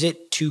use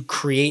it to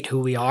create who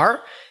we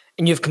are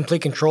and you have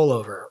complete control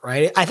over it,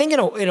 right? I think in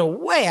a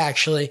way,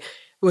 actually,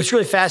 what's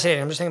really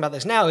fascinating, I'm just thinking about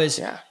this now,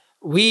 is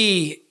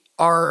we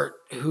are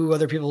who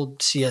other people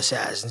see us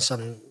as in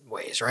some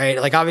ways,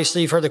 right? Like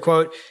obviously you've heard the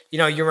quote,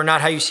 you are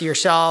not how you see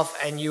yourself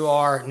and you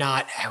are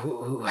not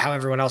how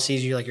everyone else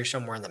sees you, like you're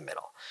somewhere in the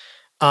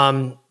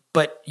middle.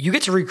 But you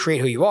get to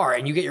recreate who you are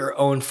and you get your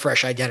own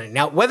fresh identity.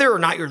 Now, whether or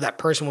not you're that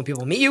person when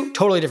people meet you,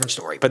 totally different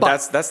story. But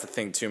that's the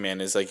thing too,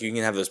 man, is like you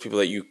can have those people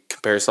that you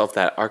compare yourself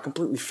that are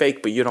completely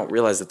fake, but you don't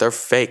realize that they're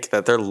fake,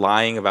 that they're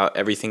lying about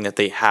everything that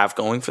they have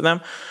going for them.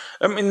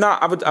 I mean,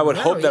 I would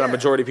hope that a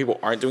majority of people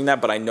aren't doing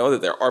that, but I know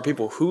that there are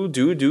people who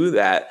do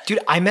that. Dude,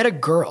 I met a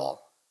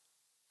girl.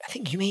 I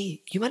think you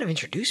might have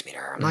introduced me to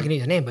her. I'm not going to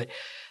use her name, but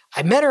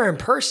I met her in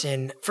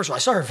person. First of all, I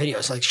saw her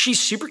videos. Like she's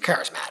super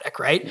charismatic,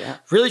 right? Yeah.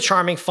 Really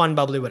charming, fun,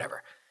 bubbly,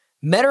 whatever.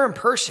 Met her in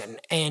person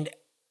and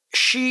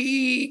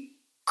she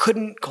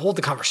couldn't hold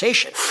the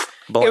conversation.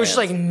 It was just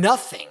like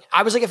nothing.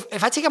 I was like,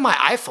 if I take out my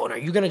iPhone, are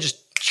you going to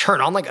just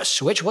turn on like a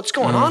switch? What's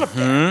going on up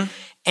there?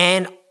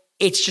 And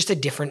it's just a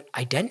different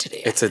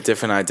identity. It's a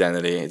different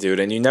identity,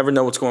 dude. And you never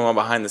know what's going on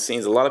behind the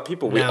scenes. A lot of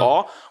people, we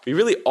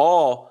really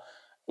all,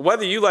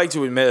 whether you like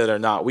to admit it or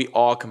not, we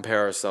all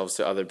compare ourselves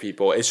to other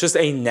people. It's just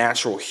a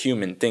natural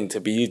human thing to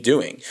be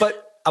doing.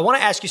 But I want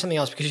to ask you something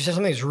else because you said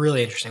something that's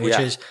really interesting, which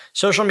is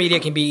social media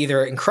can be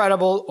either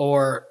incredible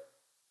or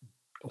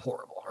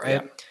horrible,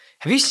 right? Yeah.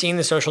 Have you seen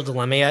The Social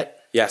Dilemma yet?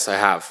 Yes, I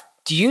have.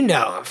 Do you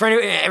know, for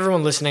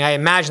everyone listening, I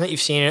imagine that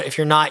you've seen it. If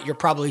you're not, you're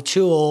probably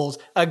too old.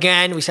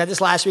 Again, we said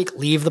this last week,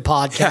 leave the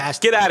podcast. Yeah,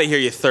 get out of here,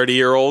 you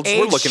 30-year-olds.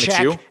 We're looking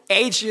at you.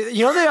 Age,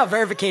 you know they have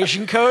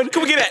verification code?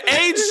 Can we get an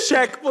age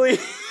check,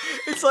 please?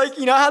 It's like,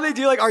 you know how they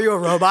do like, are you a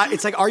robot?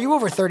 It's like, are you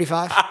over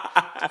 35?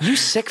 You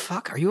sick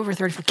fuck. Are you over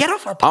 35? Get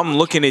off our podcast. I'm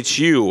looking at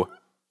you.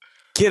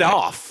 Get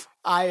off.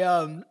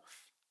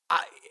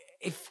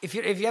 If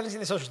you haven't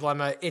seen The Social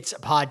Dilemma, it's a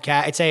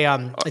podcast. It's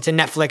a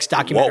Netflix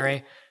documentary.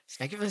 Whoa.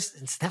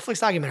 It's Netflix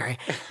documentary.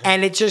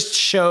 And it just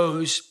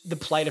shows the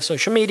plight of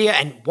social media.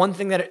 And one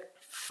thing that it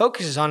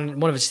focuses on,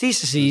 one of its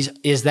theses,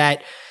 is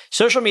that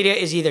social media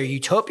is either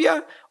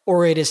utopia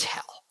or it is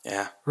hell.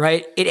 Yeah.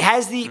 Right? It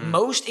has the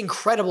most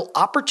incredible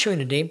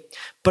opportunity,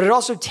 but it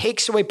also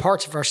takes away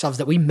parts of ourselves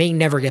that we may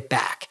never get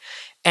back.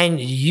 And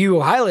you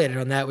highlighted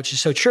on that, which is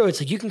so true. It's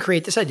like you can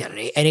create this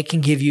identity and it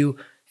can give you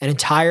an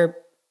entire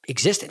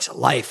existence, a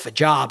life, a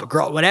job, a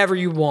girl, whatever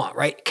you want,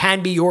 right? It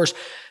can be yours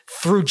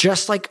through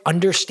just like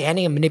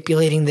understanding and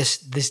manipulating this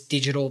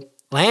digital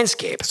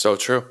landscape. So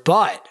true.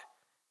 But,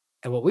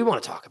 and what we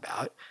want to talk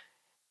about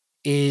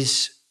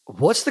is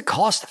what's the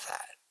cost of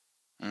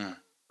that?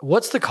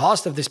 What's the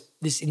cost of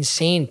this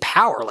insane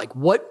power? Like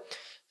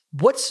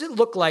what's it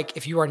look like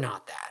if you are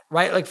not that,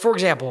 right? Like for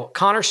example,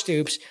 Connor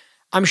Stoops,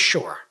 I'm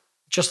sure,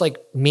 just like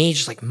me,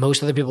 just like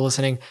most other people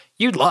listening,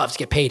 you'd love to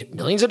get paid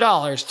millions of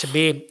dollars to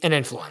be an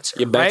influencer.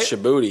 You bet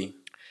your booty.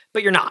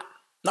 But you're not.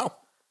 No.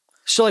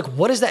 So like,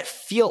 what does that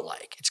feel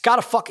like? It's got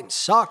to fucking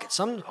suck at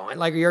some point.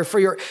 Like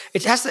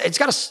it's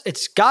got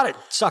to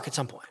suck at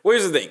some point. Well,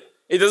 here's the thing.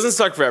 It doesn't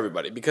suck for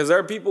everybody because there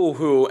are people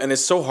who, and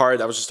it's so hard.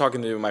 I was just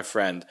talking to my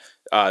friend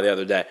the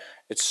other day.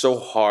 It's so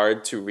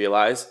hard to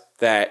realize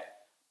that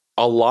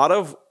a lot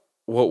of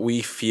what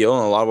we feel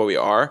and a lot of what we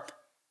are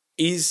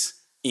is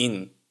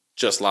in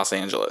just Los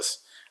Angeles.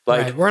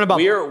 Like right, we're in a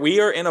bubble.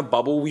 We are in a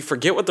bubble. We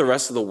forget what the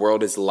rest of the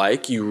world is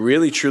like. You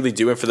really, truly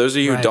do. And for those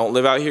of you who don't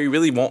live out here, you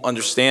really won't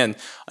understand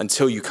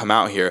until you come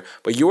out here.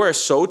 But you are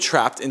so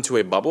trapped into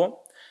a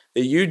bubble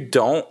that you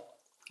don't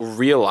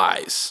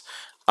realize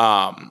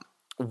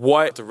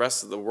what the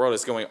rest of the world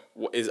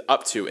is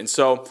up to. And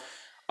so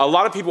a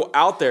lot of people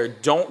out there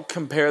don't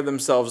compare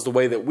themselves the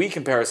way that we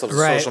compare ourselves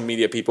to social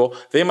media people.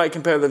 They might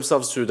compare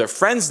themselves to their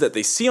friends that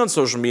they see on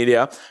social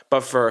media.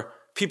 But for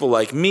people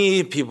like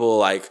me, people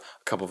like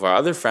a couple of our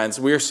other friends,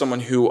 we are someone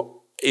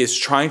who is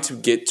trying to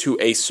get to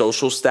a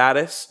social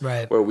status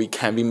where we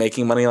can be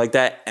making money like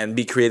that and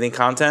be creating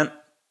content.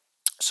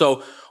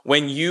 So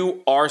when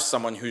you are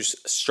someone who's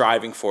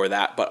striving for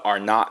that but are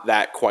not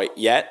that quite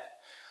yet,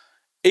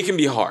 it can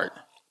be hard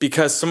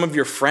because some of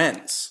your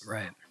friends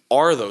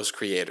are those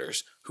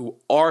creators who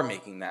are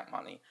making that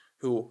money,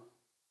 who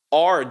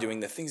are doing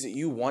the things that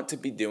you want to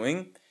be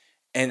doing.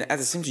 And at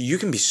the same time, you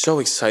can be so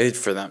excited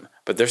for them,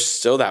 but there's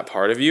still that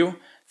part of you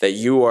that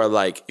you are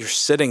like, you're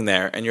sitting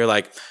there and you're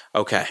like,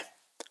 okay,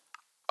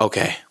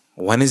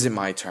 when is it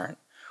my turn?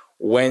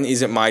 When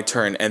is it my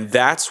turn? And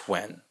that's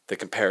when the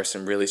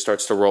comparison really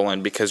starts to roll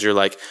in because you're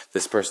like,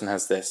 this person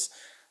has this.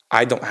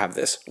 I don't have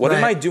this. What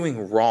am I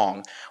doing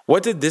wrong?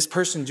 What did this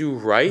person do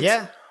right?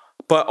 Yeah.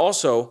 But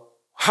also,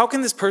 how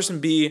can this person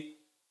be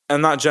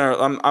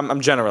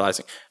I'm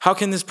generalizing. How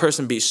can this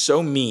person be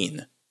so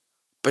mean,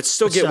 but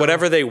still get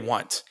whatever they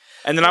want?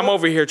 And then I'm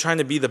over here trying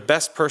to be the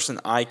best person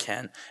I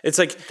can. It's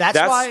like that's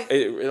why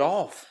it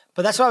all.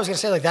 But that's what I was gonna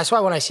say. Like that's why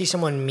when I see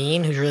someone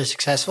mean who's really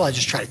successful, I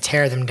just try to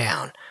tear them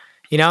down.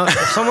 You know,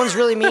 if someone's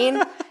really mean,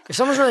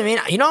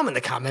 you know, I'm in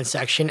the comment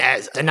section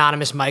as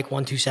Anonymous Mike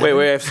 127.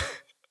 Wait.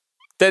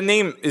 That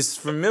name is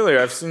familiar.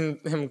 I've seen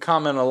him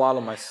comment a lot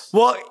on my.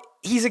 Well,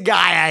 he's a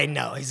guy I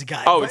know. He's a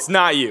guy. Oh, it's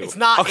not you. It's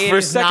not. For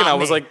a second, I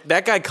was like,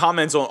 that guy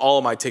comments on all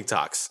of my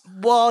TikToks.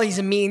 Well, he's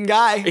a mean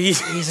guy.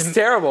 He's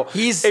terrible.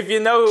 If you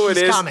know who it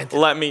is,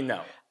 let me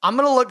know. I'm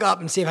gonna look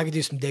up and see if I can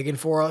do some digging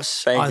for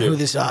us on who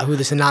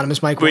this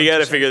Anonymous Mike. We got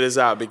to figure this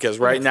out because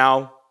right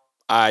now,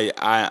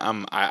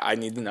 I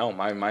need to know.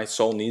 My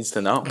soul needs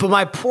to know. But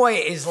my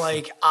point is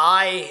like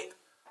I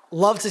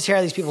love to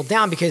tear these people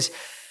down because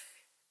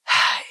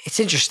it's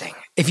interesting.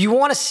 If you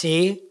want to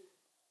see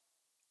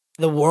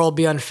the world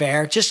be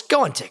unfair, just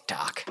go on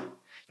TikTok.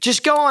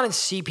 Just go on and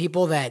see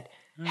people that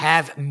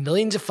have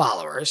millions of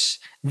followers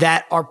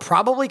that are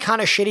probably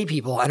kind of shitty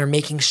people and are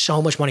making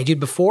so much money. Dude,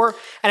 before,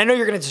 and I know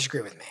you're going to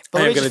disagree with me,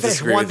 but let me just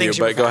finish one thing.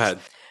 But go ahead.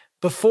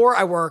 Before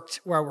I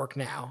worked where I work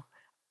now,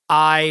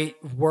 I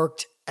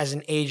worked as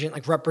an agent,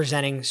 like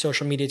representing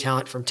social media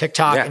talent from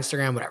TikTok,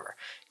 Instagram, whatever.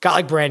 Got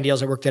like brand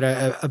deals. I worked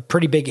at a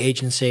pretty big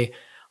agency.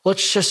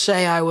 Let's just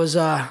say I was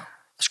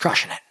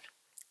crushing it.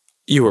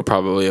 You were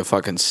probably a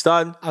fucking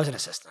stud. I was an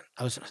assistant.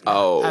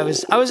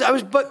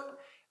 But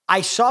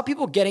I saw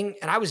people getting,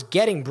 and I was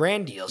getting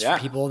brand deals from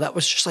people that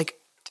was just like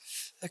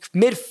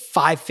mid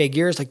 5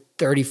 figures, like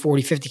 30,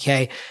 40,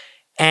 50K.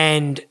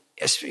 And,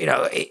 you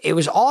know, it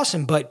was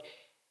awesome, but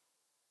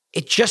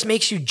it just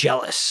makes you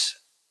jealous.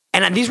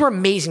 And these were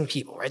amazing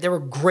people, right? They were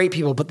great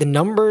people, but the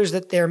numbers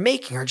that they're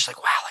making are just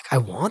like, wow, like I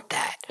want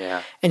that.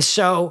 Yeah. And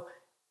so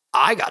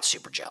I got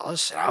super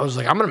jealous. And I was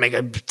like, I'm going to make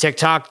a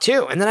TikTok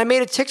too. And then I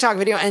made a TikTok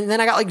video and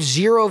then I got like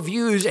 0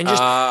 views and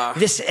just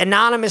this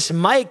Anonymous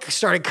Mike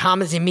started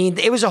commenting me.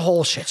 It was a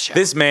whole shit show.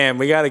 This man,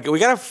 we gotta,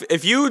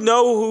 if you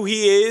know who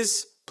he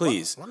is,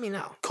 please let me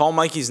know. Call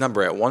Mikey's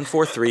number at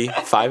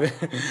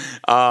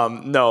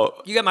 143-5. No.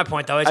 You get my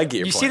point though. I get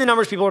your point. You see the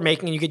numbers people are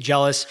making and you get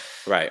jealous.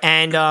 Right.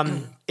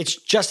 And it's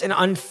just an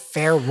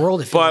unfair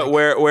world. But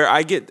where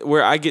I get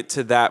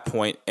to that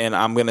point, and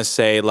I'm gonna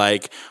say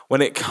like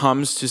when it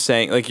comes to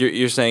saying like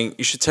you're saying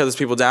you should tear those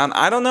people down.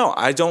 I don't know.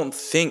 I don't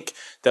think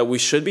that we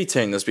should be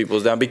tearing those people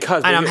down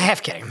because I'm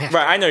half kidding. Right.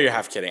 I know you're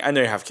half kidding.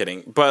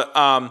 But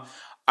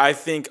I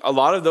think a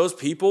lot of those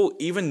people,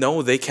 even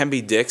though they can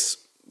be dicks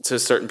to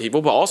certain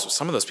people, but also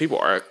some of those people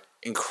are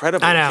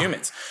incredible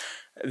humans.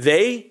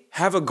 They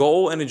have a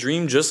goal and a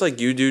dream just like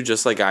you do,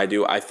 just like I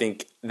do. I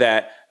think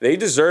that they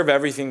deserve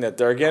everything that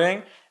they're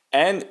getting.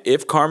 And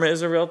if karma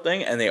is a real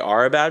thing and they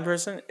are a bad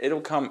person, it'll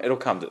come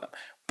to them.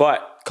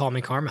 But call me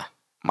karma.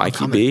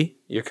 Mikey B,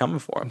 you're coming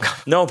for him.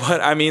 No,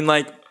 but I mean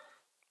like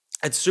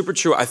it's super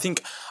true. I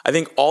think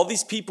all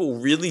these people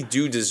really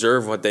do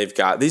deserve what they've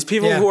got. These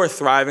people who are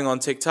thriving on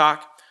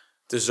TikTok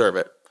deserve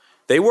it.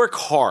 They work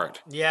hard.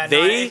 Yeah,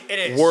 it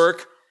is.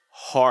 Work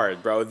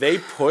hard, bro. They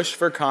push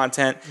for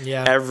content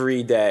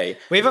every day.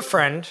 We have a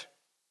friend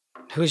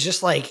who's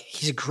just like,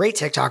 he's a great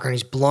TikToker and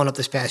he's blown up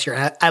this past year.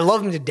 And I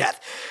love him to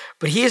death,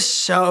 but he is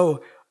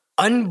so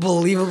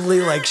unbelievably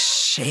like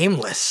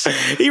shameless.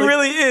 He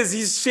really is.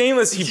 He's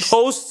shameless. He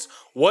posts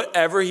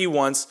whatever he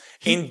wants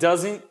and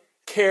doesn't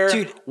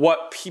care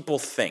what people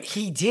think.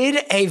 He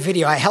did a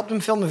video. I helped him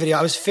film a video.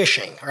 I was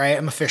fishing, right?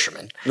 I'm a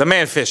fisherman. The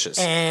man fishes.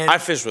 And I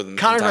fish with him.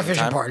 Connor's my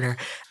fishing partner.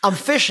 I'm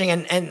fishing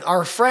and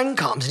our friend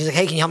comes and he's like,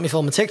 hey, can you help me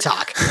film a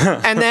TikTok?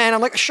 And then I'm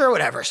like, sure,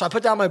 whatever. So I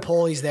put down my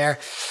pole. He's there.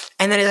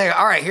 And then he's like,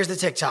 all right, here's the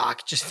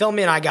TikTok. Just film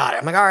me and I got it.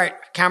 I'm like, all right,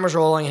 camera's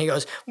rolling. And he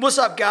goes, what's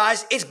up,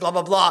 guys? It's blah,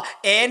 blah, blah.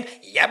 And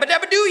yabba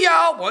dabba doo,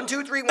 y'all. 1,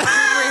 2, 3, 1, 2, 3.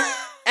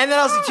 And then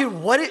I was like,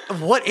 dude,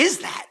 what is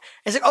that?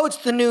 It's like, oh, it's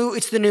the new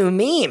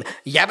meme.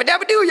 Yabba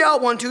dabba doo, y'all.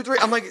 1, 2, 3.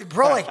 I'm like,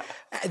 bro, like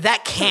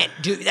that can't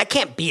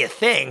be a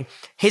thing.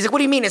 He's like, what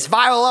do you mean? It's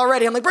viral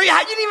already. I'm like, bro, how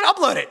you didn't even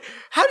upload it?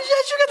 How did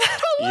you get that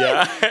online?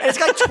 Yeah. And it's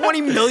got like 20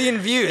 million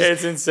views.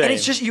 It's insane. And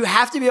it's just, you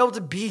have to be able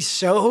to be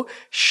so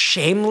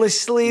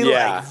shamelessly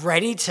like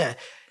ready to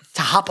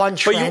hop on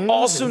trends. But you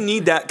also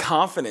need that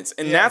confidence.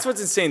 And that's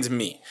what's insane to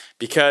me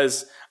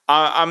because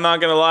I'm not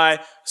going to lie.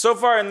 So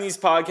far in these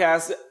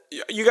podcasts,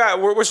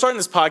 we're starting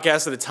this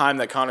podcast at a time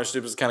that Connor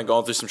Stoops is kind of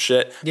going through some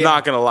shit. Yeah.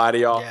 Not gonna lie to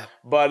y'all. Yeah.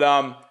 But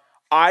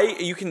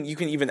you can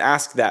even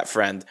ask that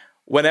friend.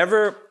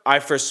 Whenever I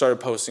first started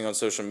posting on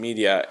social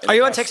media, are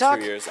you on TikTok?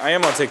 2 years, I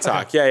am on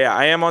TikTok. Yeah,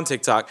 I am on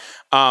TikTok.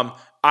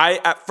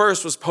 I at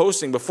first was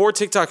posting before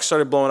TikTok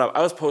started blowing up.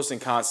 I was posting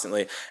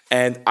constantly,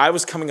 and I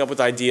was coming up with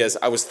ideas.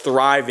 I was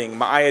thriving.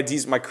 My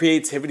ideas, my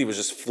creativity was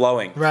just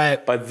flowing.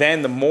 Right. But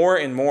then the more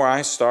and more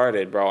I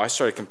started, bro, I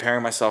started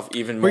comparing myself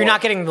even more. Were you not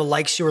getting the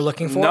likes you were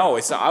looking for? No,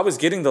 I was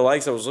getting the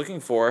likes I was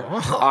looking for.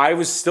 Oh. I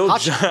was still,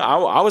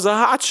 I was a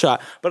hot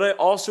shot, but I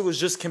also was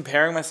just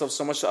comparing myself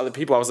so much to other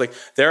people. I was like,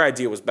 their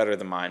idea was better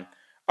than mine.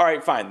 All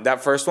right, fine.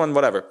 That first one,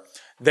 whatever.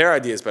 Their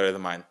idea is better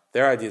than mine.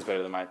 Their idea is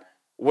better than mine.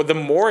 well, the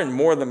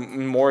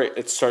more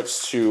it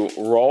starts to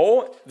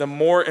roll, the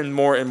more and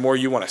more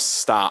you want to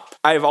stop.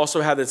 I've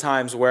also had the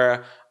times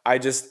where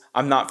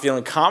I'm not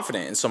feeling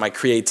confident, and so my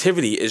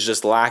creativity is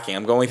just lacking.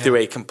 I'm going through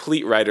a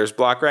complete writer's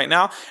block right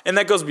now, and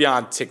that goes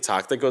beyond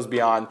TikTok. That goes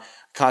beyond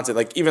content.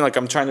 Like even like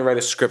I'm trying to write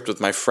a script with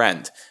my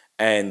friend,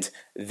 and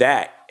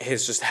that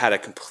has just had a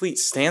complete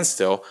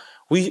standstill.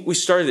 We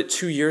started it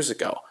 2 years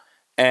ago.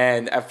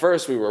 And at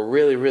first we were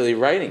really, really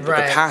writing.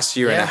 But the past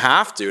year and a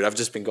half, dude, I've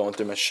just been going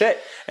through my shit.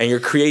 And your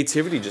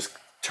creativity just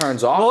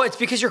turns off. Well, it's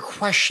because you're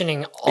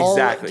questioning all.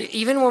 Exactly.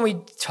 Even when we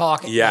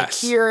talk like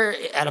here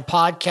at a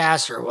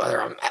podcast or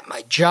whether I'm at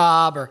my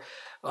job or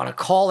on a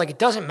call, like it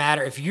doesn't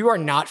matter. If you are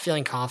not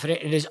feeling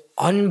confident, it is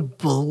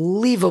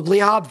unbelievably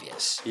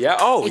obvious. Yeah.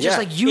 Oh, it's just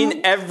like you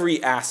in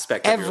every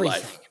aspect of your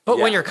life. But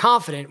when you're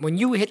confident, when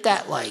you hit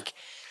that like,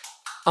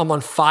 I'm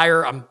on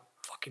fire, I'm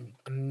fucking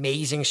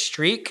amazing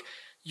streak,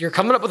 you're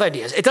coming up with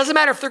ideas. It doesn't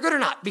matter if they're good or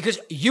not because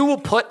you will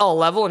put a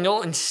level and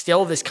you'll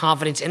instill this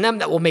confidence in them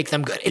that will make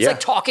them good. It's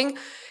like talking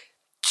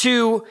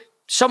to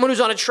someone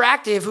who's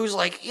unattractive who's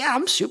like, yeah,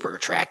 I'm super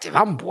attractive.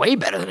 I'm way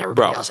better than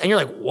everybody else. And you're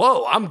like,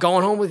 whoa, I'm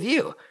going home with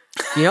you.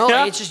 You know,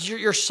 like it's just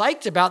you're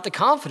psyched about the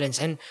confidence.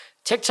 And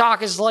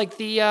TikTok is like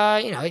the,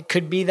 it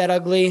could be that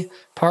ugly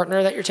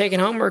partner that you're taking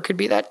home or it could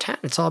be that 10.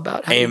 It's all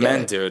about how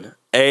Amen, dude.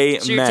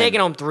 Amen. So you're taking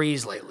home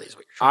threes lately is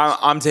what you're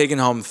I'm taking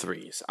home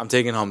threes. I'm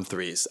taking home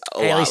threes a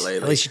lot lately.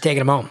 At least you're taking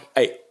them home.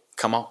 Hey,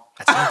 come on.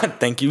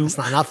 Thank you. That's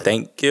not nothing.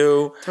 Thank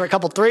you. For a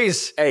couple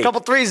threes. Hey, a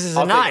couple threes is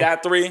a 9. I'll take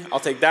that 3. I'll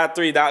take that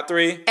 3, that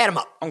 3. Add them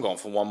up. I'm going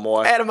for one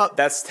more. Add them up.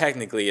 That's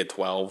technically a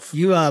 12.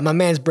 You, my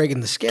man's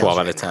breaking the scales. 12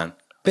 out of 10.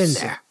 Been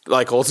there.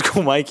 Like old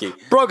school Mikey.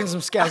 Broken some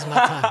scales in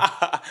my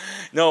time.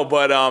 No,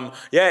 but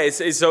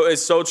it's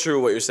so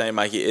true what you're saying,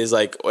 Mikey, is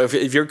like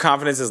if your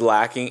confidence is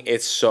lacking,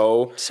 it's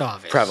so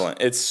obvious. Prevalent.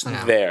 It's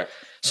there.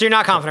 So you're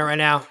not confident right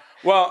now?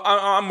 Well,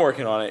 I'm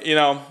working on it, you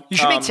know. You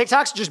should make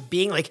TikToks just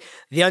being like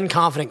the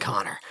unconfident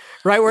Connor,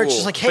 right? Where it's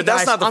just like, hey, but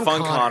that's guys, not the I'm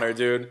fun Connor,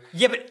 dude.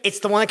 Yeah, but it's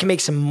the one that can make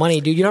some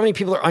money, dude. You know how many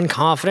people are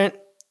unconfident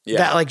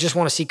that like just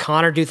want to see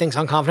Connor do things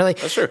unconfidently?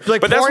 That's true.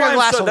 Like, but that's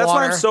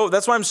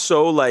why I'm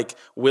so like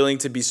willing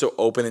to be so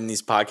open in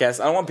these podcasts.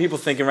 I don't want people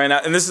thinking right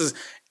now, and this is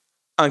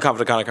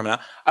unconfident Connor coming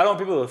out. I don't want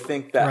people to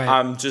think that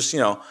I'm just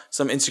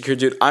some insecure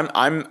dude.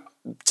 I'm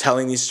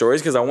telling these stories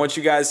because I want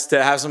you guys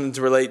to have something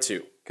to relate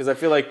to. Because I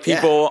feel like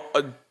people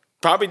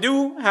probably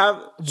do have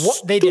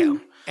what they do,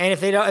 and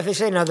if they don't, if they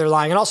say no, they're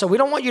lying. And also, we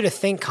don't want you to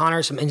think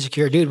Connor's some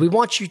insecure dude. We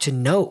want you to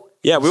know.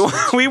 Yeah,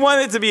 we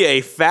want it to be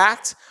a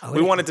fact.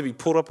 We want it to be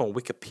pulled up on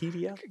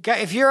Wikipedia.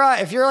 If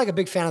you're like a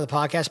big fan of the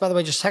podcast, by the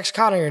way, just text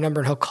Connor your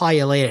number and he'll call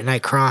you late at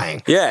night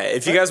crying. Yeah,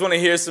 if you guys want to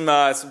hear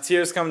some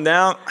tears come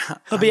down,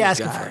 he'll be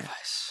asking for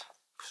advice.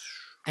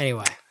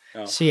 Anyway,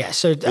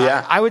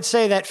 I would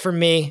say that for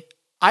me,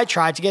 I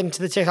tried to get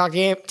into the TikTok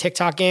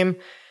game.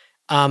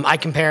 I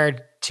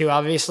compared to,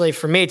 obviously,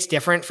 for me, it's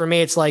different. For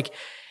me, it's like,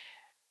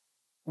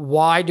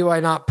 why do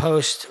I not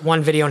post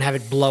one video and have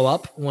it blow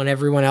up when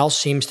everyone else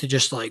seems to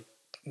just like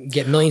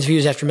get millions of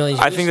views after millions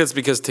of views? I think that's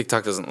because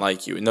TikTok doesn't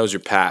like you. It knows your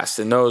past.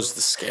 It knows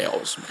the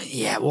scales.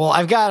 Yeah, well,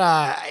 I've got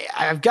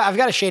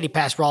a shady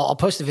past where I'll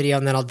post a video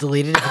and then I'll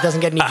delete it if it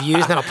doesn't get any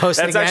views. Then I'll post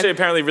it again. That's actually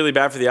apparently really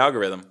bad for the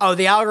algorithm. Oh,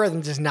 the algorithm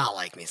does not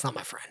like me. It's not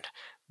my friend.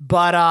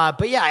 But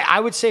yeah,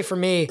 I would say for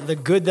me, the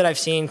good that I've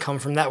seen come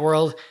from that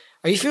world.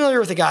 Are you familiar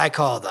with a guy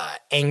called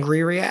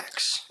Angry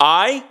Reacts?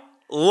 I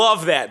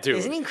love that dude.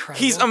 Isn't he incredible?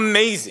 He's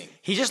amazing.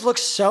 He just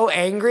looks so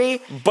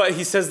angry. But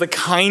he says the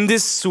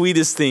kindest,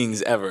 sweetest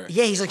things ever.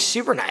 Yeah, he's like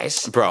super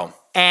nice. Bro.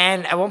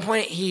 And at one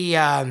point he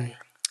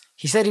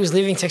said he was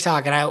leaving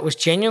TikTok and I was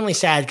genuinely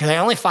sad because I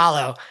only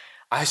follow.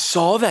 I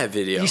saw that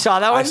video. You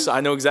saw that one?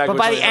 I know exactly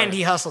what you're But by the end,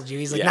 he hustled you.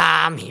 He's like,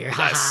 nah, I'm here.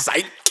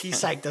 Psych. He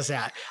psyched us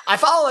out. I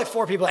follow like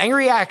 4 people.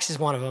 Angry Reacts is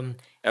one of them.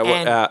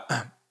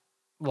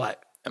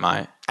 What? Am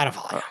I? I don't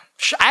follow you.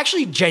 I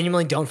actually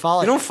genuinely don't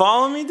follow you. You don't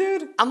follow me,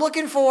 dude? I'm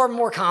looking for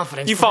more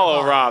confidence. You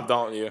follow Rob,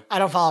 don't you? I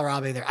don't follow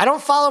Rob either. I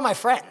don't follow my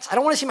friends. I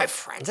don't want to see my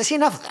friends. I see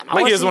enough of them.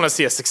 Like he doesn't want to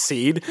see us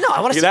succeed. No, I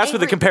want to see That's where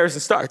the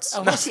comparison starts. I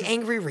want to see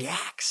Angry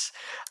Reacts.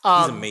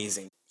 He's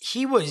amazing.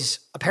 He was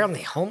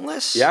apparently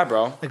homeless. Yeah,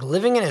 bro. Like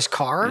living in his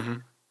car. Mm-hmm.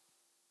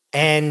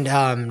 And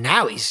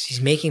now he's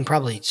making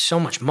probably so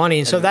much money.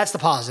 And so that's the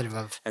positive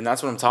of. And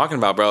that's what I'm talking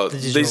about, bro.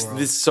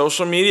 This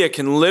social media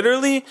can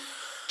literally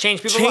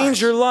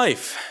change your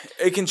life.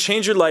 It can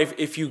change your life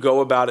if you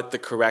go about it the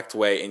correct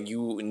way and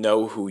you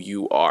know who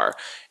you are.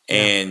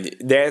 And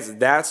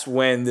that's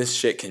when this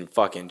shit can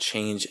fucking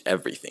change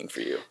everything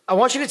for you. I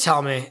want you to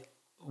tell me,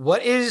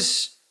 what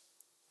is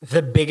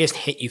the biggest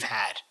hit you've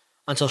had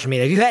on social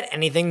media? Have you had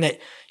anything that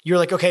you're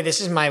like, okay, this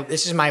is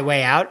my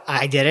way out.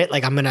 I did it.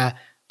 Like I'm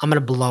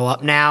gonna blow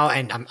up now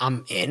and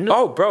I'm in?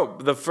 Oh, bro,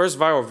 the first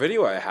viral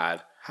video I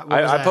had.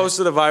 I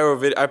posted a viral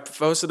video. I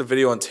posted a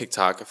video on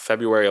TikTok in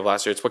February of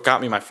last year. It's what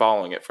got me my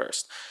following at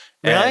first.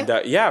 Really?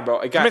 And yeah, bro.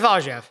 How many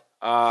followers do you have?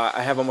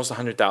 I have almost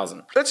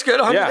 100,000. That's good.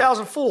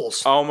 100,000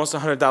 fools. Almost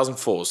 100,000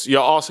 fools.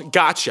 You're also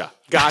gotcha.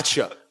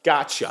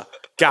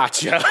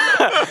 Gotcha.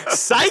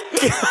 Psych.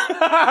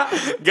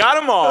 Got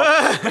them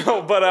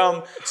all.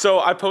 But so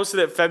I posted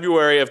it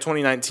February of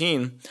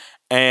 2019,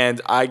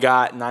 and I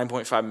got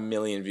 9.5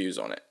 million views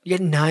on it. You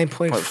get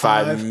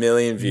 9.5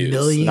 million views.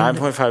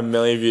 9.5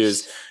 million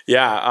views.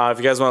 Yeah. If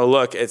you guys want to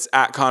look, it's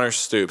at Connor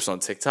Stoops on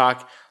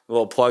TikTok. A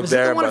little plug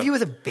there. Was it the one of you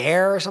with a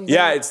bear or something?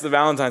 Yeah, it's the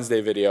Valentine's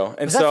Day video.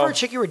 And was that for a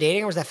chick you were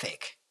dating, or was that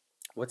fake?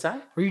 What's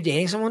that? Were you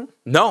dating someone?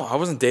 No, I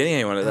wasn't dating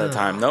anyone at that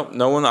time. Nope,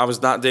 no one. I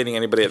was not dating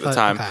anybody at the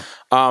time.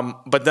 Okay.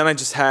 But then I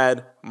just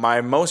had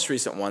my most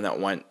recent one that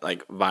went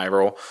like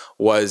viral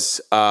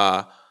was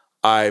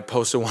I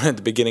posted one at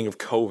the beginning of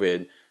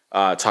COVID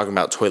talking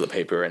about toilet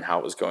paper and how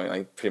it was going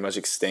like pretty much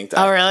extinct.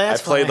 Oh, really? I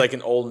played like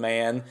an old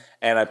man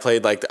and I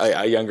played like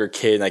a younger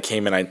kid, and I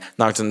came and I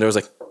knocked on the door. I was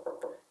like,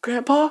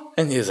 Grandpa?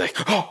 And he was like,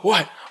 oh,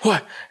 what?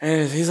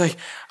 And he's like,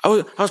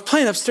 I was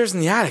playing upstairs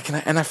in the attic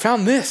and I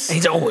found this. And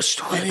he's like, oh, it's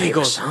toilet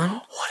paper, son.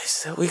 What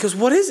is it? He goes,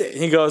 what is it?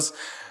 And he goes,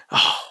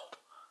 wow,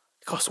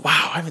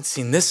 I haven't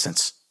seen this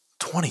since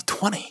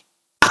 2020.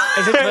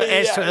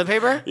 It's toilet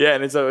paper? Yeah,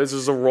 and it's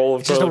just a roll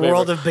of toilet paper. Just a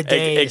world of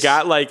bidets. It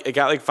got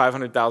like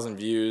 500,000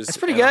 views. That's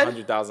pretty good.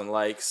 100,000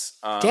 likes.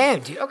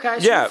 Damn, dude. Okay,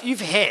 so yeah, you've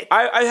hit.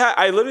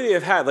 I literally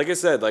have had, like I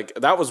said, like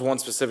that was one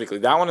specifically.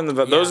 That one and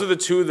those are the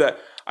two that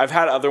I've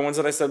had other ones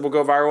that I said will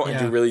go viral and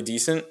do really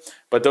decent.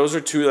 But those are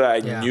two that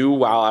I knew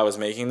while I was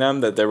making them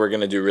that they were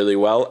going to do really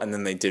well, and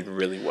then they did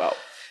really well.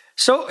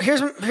 So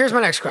here's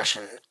my next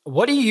question.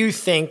 What do you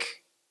think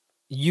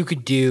you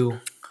could do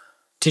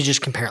to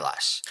just compare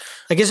less?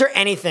 Like, is there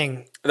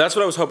anything? That's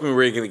what I was hoping we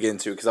were going to get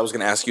into, because I was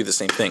going to ask you the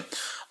same thing.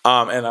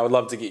 And I would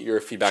love to get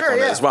your feedback on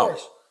it as well.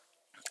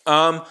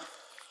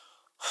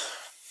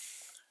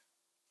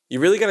 You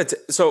really got to.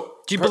 So,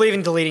 do you believe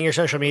in deleting your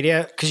social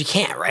media? Because you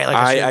can't, right? Like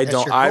I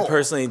don't. I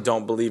personally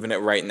don't believe in it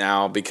right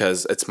now,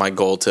 because it's my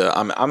goal to.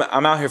 I'm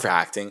out here for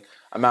acting.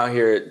 I'm out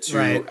here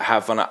to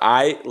have fun.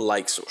 I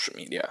like social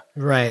media.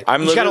 Right.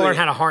 You just got to learn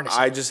how to harness it.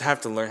 I just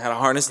have to learn how to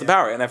harness the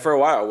power. And for a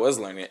while, I was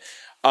learning it.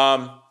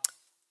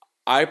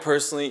 I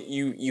personally,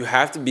 you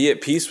have to be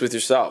at peace with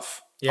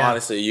yourself. Yeah.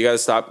 Honestly, you got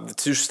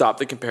to stop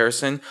the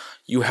comparison.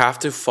 You have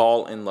to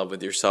fall in love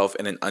with yourself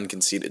in an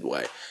unconceited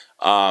way.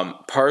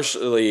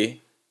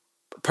 Personally,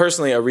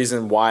 a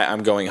reason why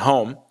I'm going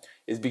home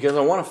is because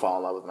I want to fall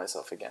in love with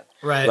myself again.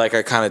 Right. Like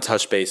I kind of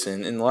touched base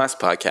in the last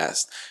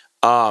podcast.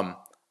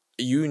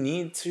 You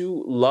need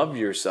to love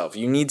yourself.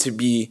 You need to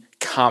be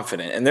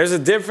confident. And there's a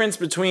difference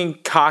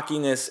between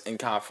cockiness and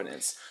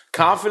confidence.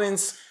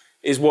 Confidence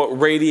is what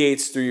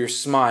radiates through your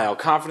smile.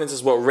 Confidence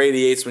is what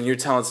radiates when you're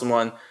telling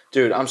someone,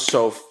 dude, I'm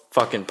so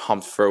fucking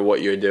pumped for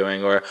what you're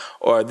doing, or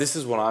this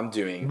is what I'm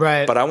doing.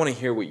 Right. But I want to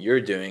hear what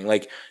you're doing.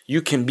 Like,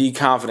 you can be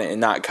confident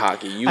and not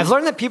cocky. I've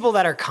learned that people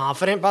that are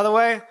confident, by the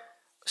way,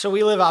 so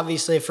we live,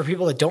 obviously, for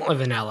people that don't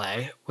live in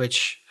LA,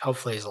 which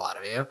hopefully is a lot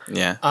of you.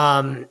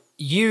 Yeah.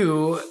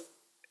 You,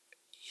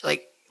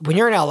 like, when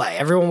you're in LA,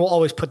 everyone will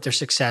always put their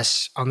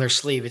success on their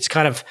sleeve. It's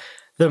kind of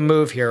the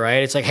move here,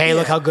 right? It's like, hey,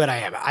 look how good I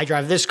am. I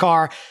drive this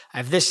car. I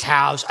have this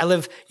house.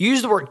 You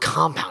used the word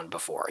compound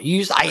before.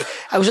 I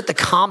was at the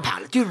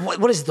compound. Dude,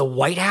 what is it, the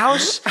White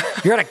House?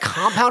 You're at a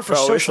compound for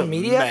social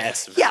media?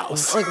 Yeah,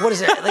 house. Like, what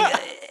is it?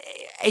 Like,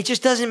 it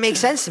just doesn't make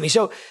sense to me.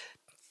 So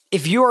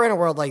if you are in a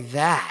world like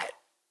that,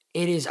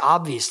 it is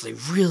obviously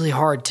really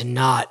hard to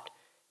not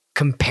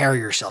compare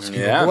yourself to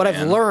people. Yeah, but what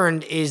I've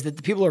learned is that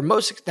the people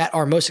that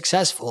are most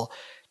successful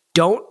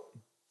don't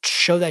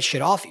show that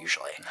shit off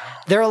usually. No.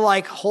 They're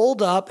like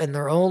holed up in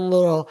their own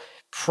little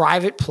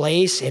private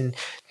place in,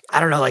 I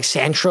don't know, like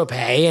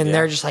Saint-Tropez, and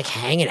they're just like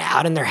hanging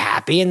out and they're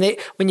happy. And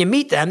when you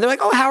meet them, they're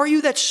like, oh, how are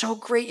you? That's so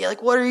great. You're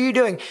like, what are you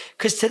doing?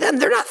 Because to them,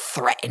 they're not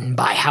threatened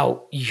by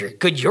how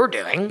good you're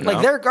doing. No.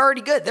 Like, they're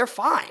already good. They're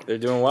fine. They're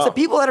doing well. It's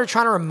the people that are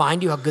trying to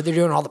remind you how good they're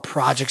doing, all the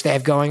projects they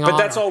have going on. But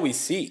that's all we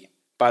see.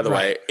 By the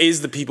way,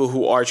 is the people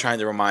who are trying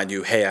to remind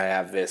you, hey, I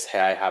have this, hey,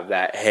 I have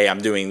that, hey, I'm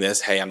doing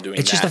this, hey, I'm doing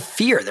that. It's just a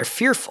fear. They're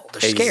fearful.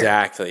 They're scared.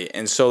 Exactly.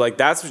 And so, like,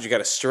 that's what you got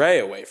to stray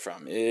away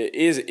from,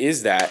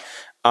 is that.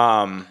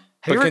 But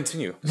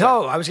continue.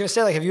 No, I was going to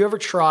say, like, have you ever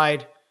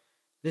tried,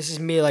 this is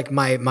me, like,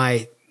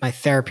 my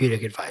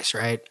therapeutic advice,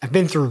 right? I've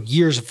been through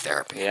years of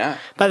therapy. Yeah.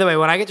 By the way,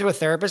 when I get to a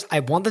therapist,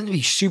 I want them to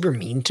be super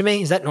mean to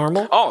me. Is that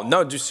normal? Oh,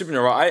 no, dude, super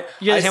normal.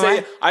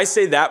 I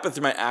say that, but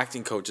through my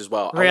acting coach as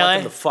well. Really? I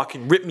want them to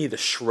fucking rip me to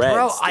shreds.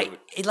 Bro, I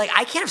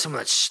can't have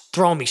someone that's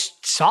throwing me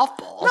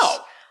softballs. No.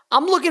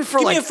 I'm looking for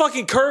Give me a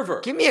fucking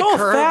curver. Give me a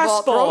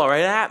curveball. Fastball right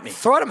at me.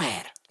 Throw it at my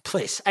head.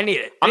 Please. I need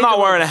it. I'm not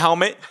wearing a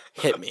helmet.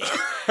 Hit me.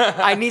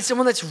 I need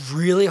someone that's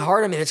really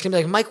hard on me. That's going to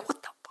be like, Mike,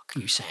 what the fuck are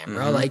you saying,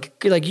 bro?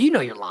 Mm-hmm. Like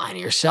you're lying to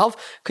yourself.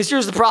 Because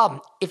here's the problem.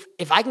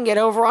 If I can get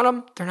over on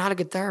them, they're not a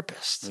good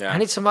therapist. Yeah. I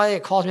need somebody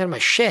that calls me out of my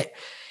shit.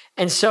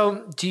 And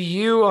so do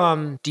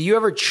you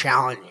ever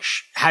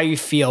challenge how you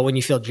feel when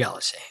you feel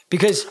jealousy?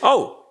 Because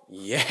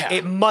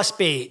it must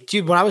be.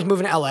 Dude, when I was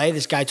moving to LA,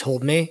 this guy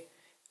told me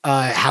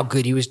how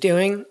good he was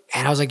doing.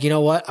 And I was like, you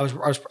know what?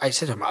 I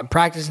said to him, I'm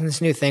practicing this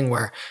new thing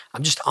where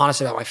I'm just honest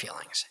about my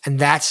feelings. And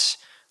that's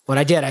what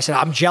I did. I said,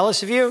 I'm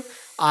jealous of you.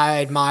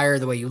 I admire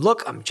the way you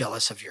look. I'm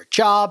jealous of your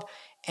job.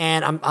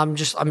 and I'm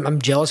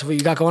jealous of what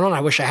you got going on.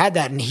 I wish I had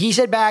that. And he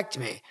said back to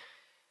me,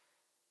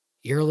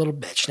 "You're a little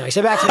bitch." No, he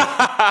said back to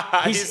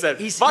me. He said,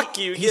 "Fuck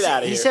you, get out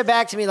of here." He said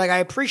back to me, like, I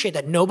appreciate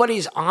that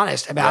nobody's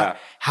honest about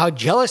how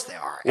jealous they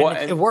are.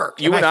 And it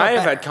worked. You and I have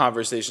better. had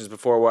conversations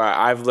before where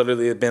I've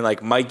literally been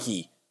like,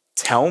 Mikey,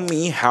 tell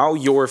me how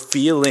you're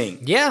feeling.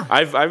 Yeah.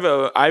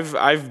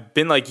 I've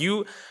been like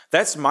you.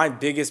 That's my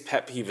biggest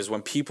pet peeve is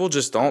when people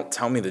just don't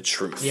tell me the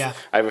truth. Yeah.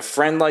 I have a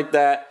friend like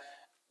that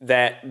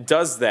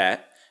does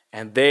that,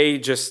 and they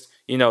just,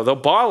 they'll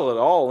bottle it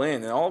all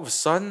in, and all of a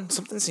sudden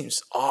something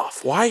seems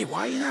off. Why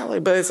you not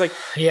like? But it's like,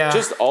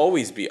 just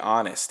always be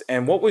honest.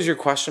 And what was your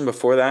question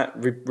before that?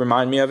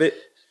 Remind me of it.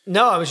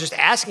 No, I was just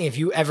asking if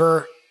you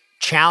ever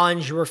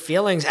challenge your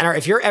feelings, and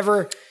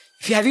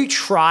have you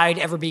tried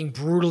ever being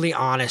brutally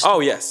honest?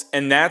 Oh yes,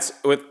 and that's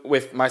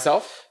with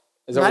myself.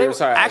 Is that what you're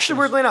sorry? Actually,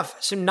 weirdly enough,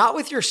 so not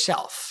with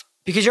yourself,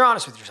 because you're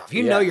honest with yourself.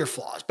 You know your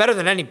flaws better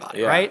than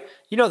anybody, right?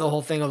 You know the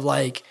whole thing of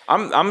like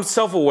I'm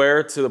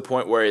self-aware to the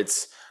point where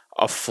it's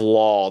a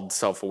flawed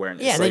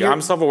self-awareness. Yeah, like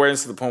I'm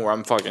self-awareness to the point where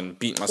I'm fucking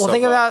beating myself up. Well,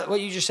 think about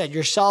what you just said.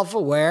 You're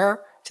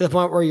self-aware to the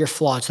point where you're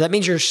flawed. So that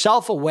means you're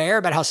self-aware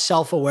about how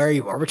self-aware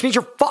you are, which means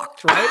you're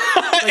fucked, right?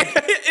 Like,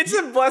 it's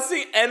a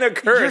blessing and a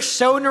curse. You're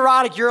so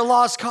neurotic. You're a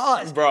lost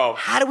cause. Bro.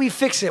 How do we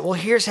fix it? Well,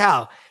 here's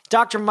how.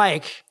 Dr.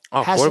 Mike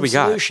has some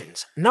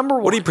solutions. Number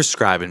one. What are you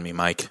prescribing me,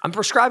 Mike? I'm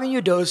prescribing you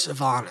a dose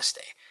of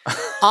honesty.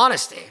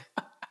 Honesty,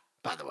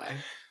 by the way,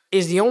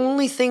 is the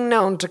only thing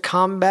known to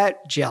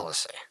combat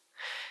jealousy.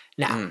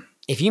 Now,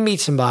 if you meet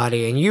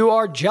somebody and you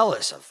are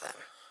jealous of them,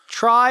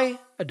 try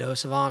a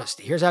dose of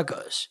honesty. Here's how it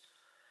goes.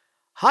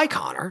 Hi,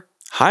 Connor.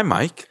 Hi,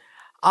 Mike.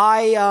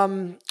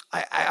 I'm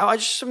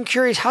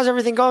curious, how's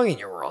everything going in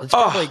your world? It's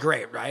probably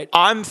great, right?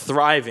 I'm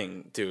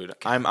thriving, dude.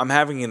 I'm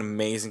having an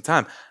amazing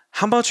time.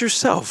 How about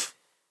yourself?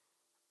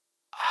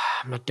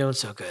 I'm not doing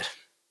so good.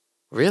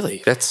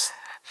 Really? It's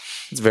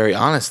very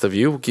honest of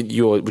you. Would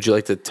you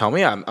like to tell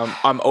me?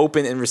 I'm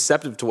open and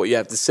receptive to what you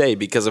have to say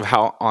because of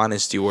how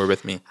honest you were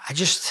with me.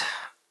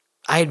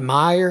 I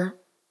admire,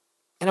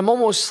 and I'm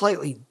almost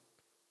slightly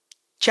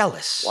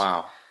jealous. Wow.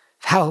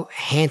 Of how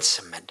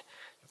handsome and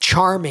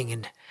charming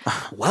and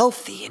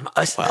wealthy, and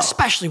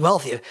especially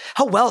wealthy,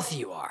 how wealthy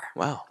you are.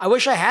 Wow. I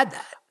wish I had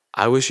that.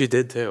 I wish you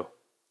did too.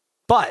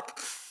 But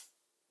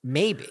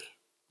maybe,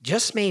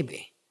 just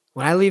maybe,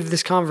 when I leave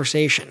this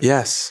conversation,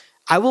 yes,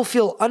 I will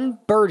feel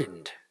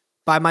unburdened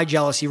by my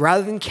jealousy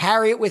rather than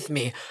carry it with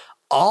me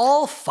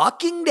all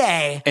fucking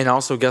day. And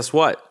also, guess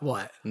what?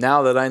 What?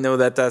 Now that I know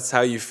that that's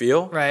how you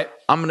feel, right?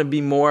 I'm going to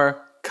be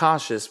more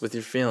cautious with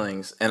your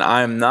feelings, and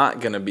I'm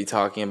not going to be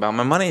talking about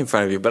my money in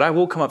front of you, but I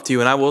will come up to you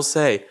and I will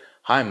say,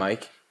 "Hi,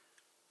 Mike.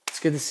 It's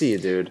good to see you,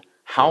 dude.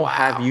 How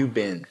have you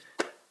been?"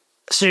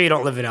 So you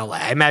don't live in LA.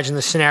 I imagine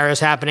the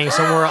scenario's happening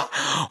somewhere else.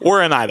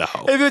 We're in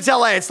Idaho. If it's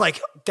LA, it's like,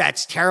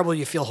 that's terrible.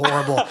 You feel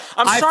horrible.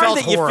 I'm sorry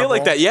that you feel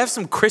like that. You have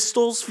some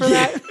crystals for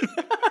that?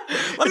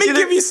 Let me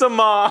give you some.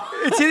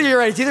 You're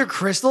right. It's either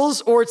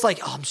crystals or it's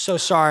like, oh, I'm so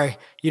sorry.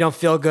 You don't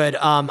feel good.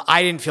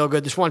 I didn't feel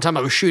good. This one time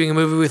I was shooting a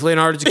movie with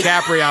Leonardo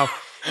DiCaprio.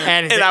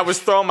 and I was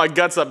throwing my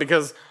guts up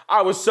because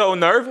I was so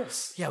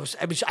nervous. Yeah,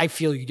 I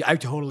feel you. I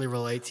totally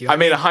relate to you. I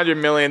made $100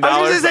 million.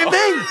 I was doing the same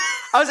thing.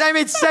 I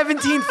made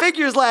 17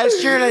 figures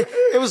last year, and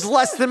it was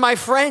less than my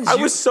friends. I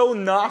was so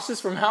nauseous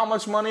from how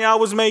much money I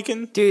was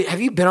making. Dude, have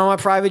you been on my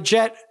private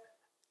jet?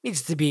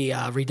 Needs to be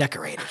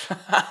redecorated.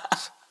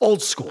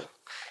 Old school.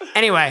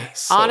 Anyway,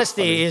 so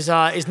honesty is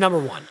number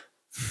one.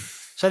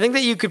 So I think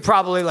that you could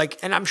probably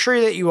and I'm sure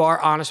that you are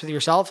honest with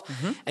yourself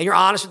and you're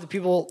honest with the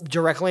people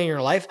directly in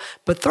your life,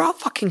 but throw a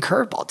fucking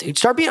curveball, dude.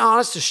 Start being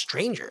honest to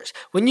strangers.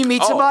 When you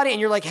meet somebody and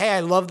you're like, hey,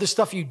 I love the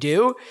stuff you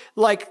do,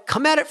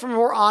 come at it from a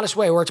more honest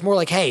way where it's more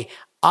like, hey,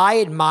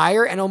 I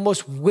admire and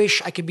almost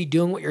wish I could be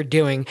doing what you're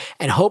doing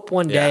and hope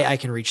one day I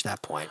can reach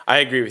that point. I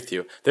agree with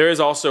you. There is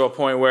also a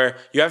point where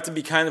you have to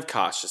be kind of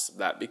cautious of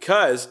that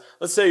because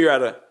let's say you're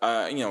at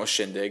a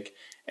shindig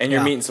and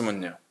you're meeting someone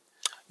new.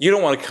 You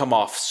don't want to come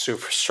off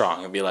super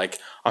strong and be like,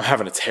 I'm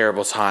having a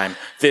terrible time.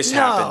 This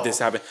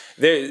happened.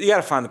 You got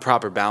to find the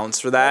proper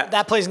balance for that.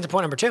 That plays into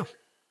point number 2.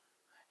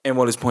 And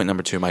what is point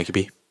number 2, Mikey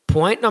B?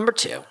 Point number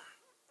 2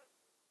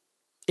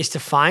 is to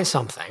find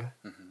something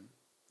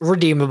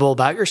redeemable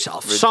about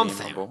yourself.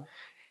 Something.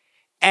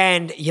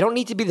 And you don't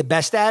need to be the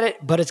best at it,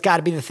 but it's got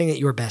to be the thing that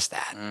you're best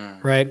at,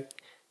 right?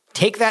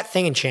 Take that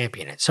thing and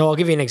champion it. So I'll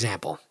give you an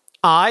example.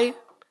 I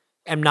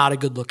am not a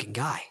good-looking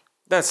guy.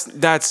 That's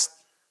damn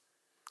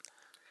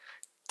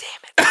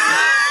it.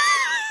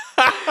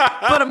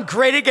 But I'm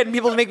great at getting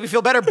people to make me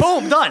feel better.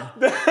 Boom, done.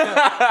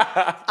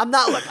 I'm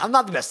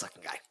not the best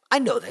looking guy. I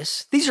know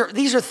this. These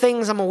are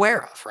things I'm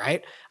aware of,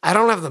 right? I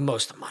don't have the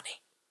most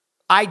money.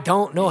 I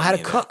don't know how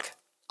to cook.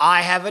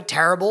 I have a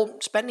terrible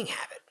spending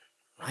habit.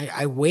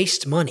 I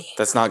waste money.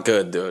 That's not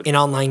good, dude. In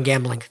online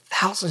gambling,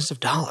 thousands of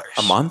dollars.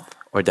 A month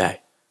or a day?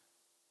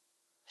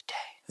 A day.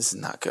 This is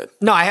not good.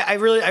 No, I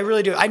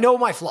really do. I know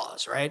my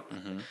flaws, right?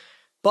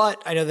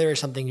 But I know there is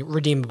something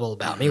redeemable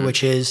about me,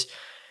 which is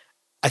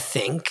I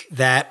think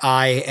that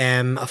I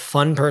am a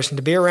fun person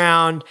to be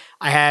around.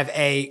 I have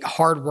a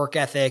hard work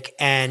ethic,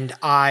 and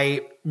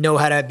I know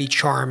how to be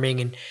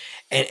charming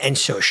and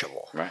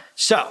sociable. Right.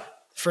 So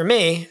for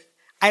me,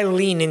 I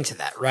lean into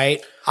that,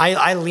 right?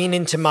 I lean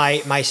into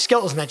my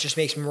skills, and that just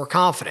makes me more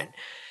confident.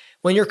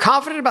 When you're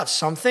confident about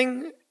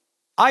something,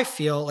 I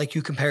feel like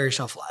you compare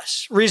yourself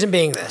less. Reason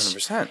being this.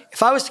 100%.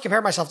 If I was to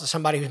compare myself to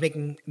somebody who's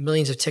making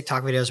millions of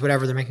TikTok videos,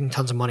 whatever, they're making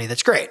tons of money,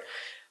 that's great.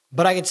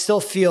 But I could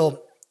still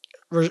feel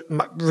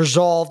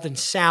resolved and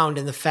sound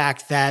in the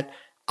fact that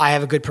I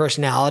have a good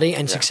personality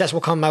and success will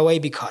come my way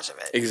because of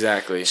it.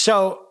 Exactly.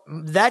 So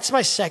that's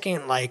my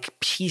second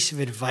piece of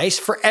advice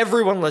for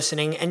everyone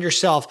listening and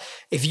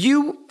yourself. If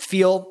you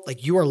feel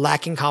like you are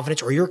lacking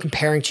confidence or you're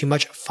comparing too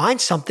much,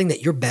 find something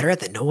that you're better at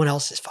that no one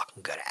else is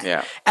fucking good at.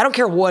 Yeah. I don't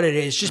care what it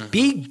is. Just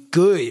be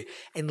good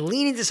and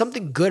lean into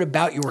something good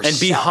about yourself. And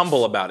be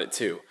humble about it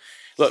too.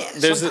 Look,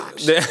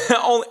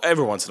 only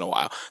every once in a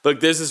while. Look,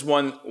 there's this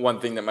one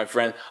thing that my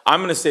friend, I'm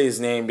going to say his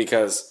name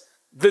because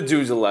the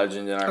dude's a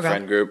legend in our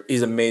friend group.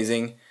 He's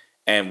amazing,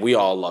 and we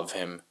all love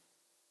him.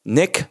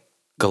 Nick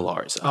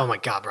Galarza. Oh my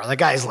God, bro. That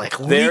guy's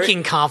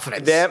leaking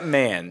confidence. That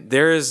man,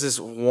 there is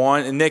this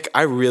one, and Nick,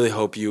 I really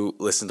hope you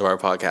listen to our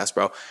podcast,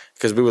 bro,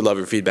 because we would love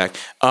your feedback.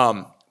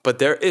 But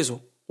there is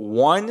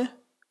one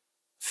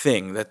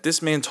thing that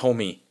this man told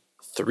me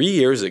 3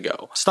 years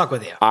ago. Stuck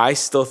with you. I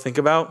still think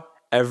about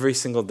every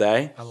single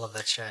day. I love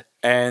that shit.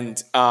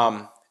 And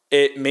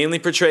it mainly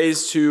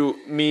portrays to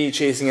me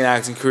chasing an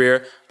acting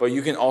career, but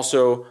you can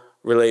also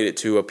relate it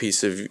to a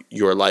piece of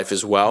your life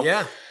as well.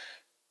 Yeah.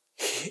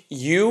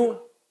 You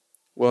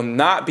will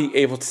not be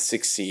able to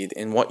succeed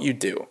in what you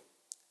do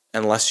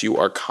unless you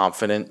are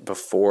confident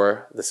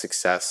before the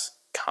success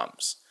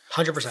comes.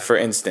 100%. For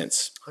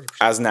instance, 100%.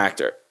 as an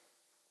actor,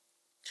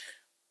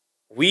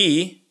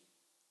 we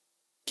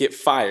get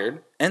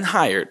fired and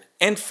hired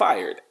and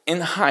fired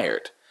and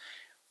hired.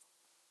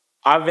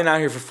 I've been out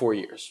here for 4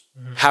 years.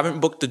 Haven't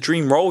booked the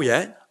dream role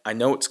yet. I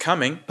know it's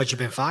coming. But you've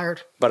been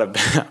fired. But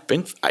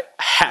I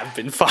have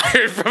been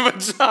fired from a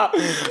job.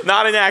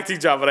 Not an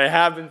acting job, but I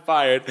have been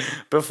fired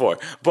before.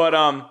 But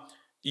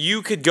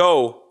you could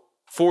go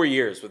 4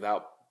 years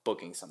without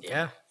booking something.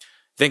 Yeah.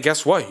 Then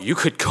guess what? You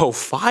could go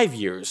 5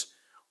 years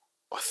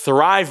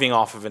thriving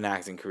off of an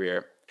acting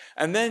career.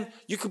 And then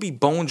you could be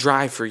bone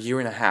dry for a year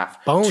and a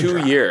half,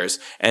 2 years.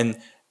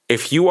 And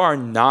if you are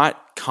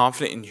not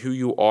confident in who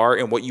you are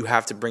and what you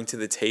have to bring to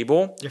the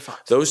table, you're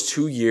fucked. Those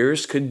 2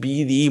 years could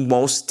be the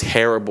most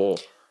terrible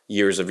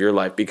years of your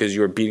life because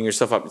you're beating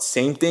yourself up.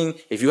 Same thing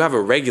if you have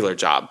a regular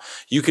job.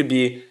 You could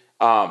be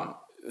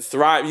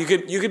thrive.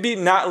 You could be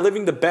not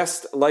living the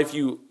best life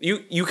you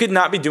could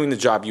not be doing the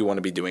job you want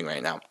to be doing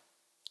right now.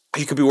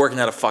 You could be working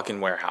at a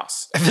fucking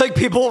warehouse. I feel like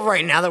people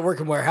right now that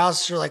work in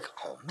warehouses are like,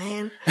 oh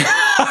man.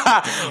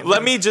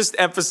 Let me just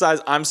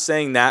emphasize, I'm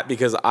saying that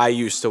because I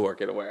used to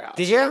work at a warehouse.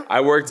 Did you? I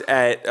worked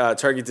at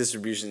Target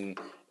Distribution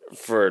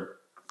for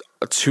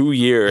 2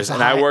 years,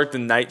 and I worked the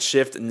night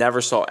shift, never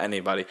saw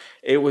anybody.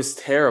 It was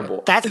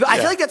terrible. I feel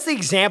like that's the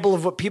example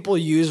of what people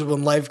use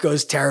when life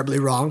goes terribly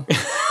wrong.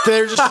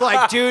 They're just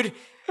like, dude,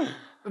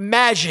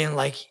 imagine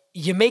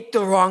you make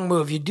the wrong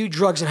move. You do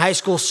drugs in high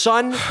school,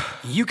 son.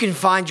 You can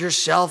find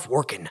yourself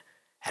working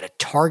at a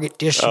Target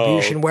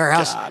distribution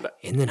warehouse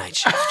in the night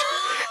shift.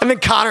 And then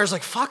Connor's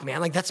like, "Fuck,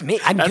 man! That's me.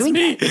 I'm doing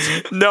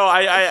that." No,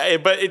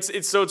 but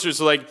it's so true.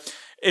 So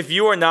if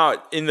you are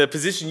not in the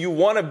position you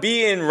want to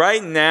be in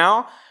right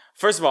now,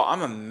 first of all,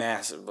 I'm a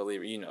massive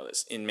believer. You know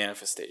this in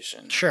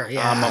manifestation. Sure,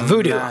 yeah.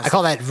 Voodoo. I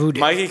call that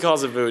voodoo. Mikey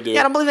calls it voodoo. Yeah,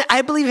 I don't believe it.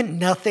 I believe in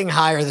nothing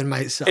higher than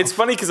myself. It's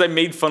funny because I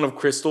made fun of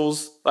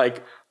crystals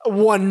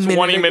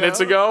 20 minutes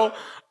ago.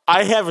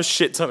 I have a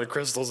shit ton of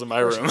crystals in my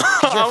room. You're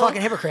a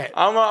fucking hypocrite.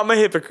 I'm a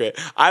hypocrite.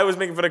 I was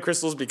making fun of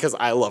crystals because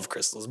I love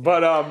crystals.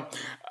 But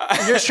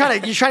you're trying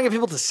to get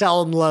people to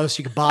sell them low so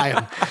you can buy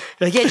them.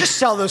 You're like, yeah, just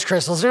sell those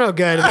crystals. They're no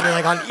good. And then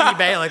you're on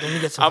eBay, when you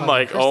get some. I'm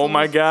like, crystals. Oh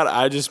my God,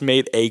 I just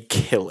made a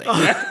killing.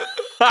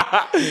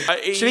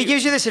 So he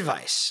gives you this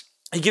advice.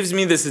 He gives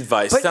me this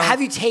advice. But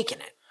have you taken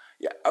it?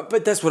 Yeah,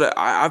 but that's what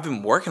I've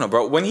been working on,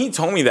 bro. When he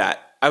told me that,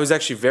 I was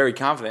actually very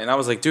confident. And I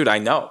was like, dude, I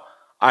know.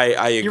 I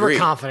agree. You were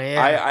confident,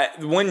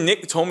 yeah. When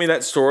Nick told me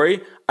that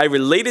story, I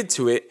related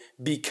to it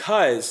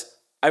because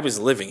I was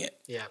living it.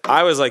 Yeah.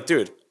 I was like,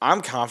 dude,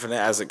 I'm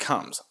confident as it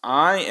comes.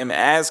 I am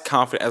as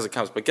confident as it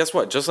comes. But guess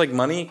what? Just like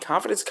money,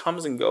 confidence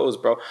comes and goes,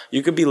 bro.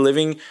 You could be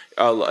living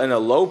in a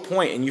low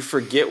point and you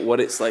forget what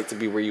it's like to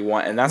be where you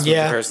want. And that's when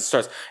comparison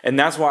starts. And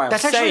that's why I'm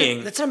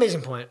saying... That's an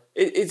amazing point.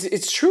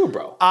 It's true,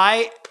 bro.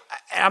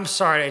 I'm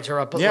sorry to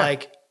interrupt,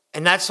 but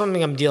and that's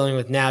something I'm dealing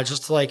with now,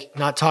 just to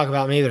not talk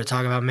about me, but to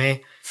talk about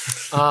me.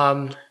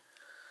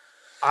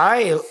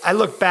 I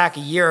look back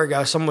a year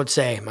ago, some would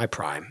say my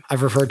prime.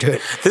 I've referred to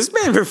it. This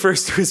man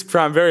refers to his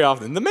prime very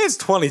often. The man's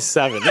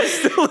 27. He's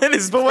still in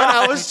his prime. But when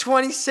I was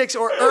 26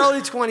 or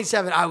early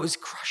 27, I was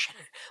crushing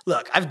it.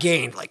 Look, I've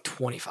gained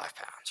 25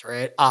 pounds,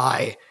 right?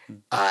 My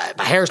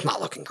hair's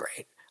not looking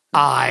great.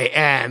 I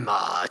am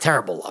a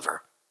terrible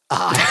lover.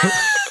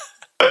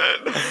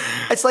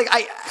 It's like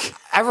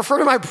I refer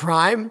to my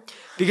prime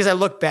because I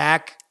look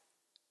back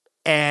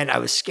and I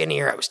was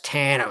skinnier, I was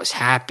tan, I was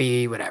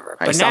happy, whatever.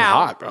 But but now, now,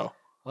 hot, bro.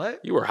 what?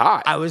 You were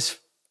hot. I was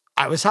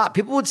hot.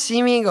 People would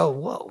see me and go,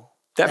 "Whoa,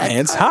 that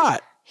man's guy,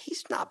 hot.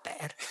 He's not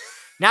bad."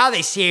 Now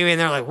they see me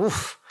and they're like,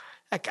 "Oof,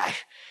 that guy,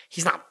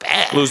 he's not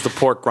bad." Lose the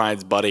pork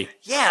rinds, buddy.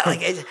 Yeah,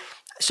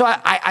 so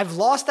I've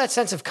lost that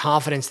sense of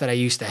confidence that I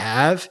used to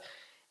have,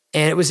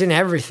 and it was in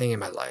everything in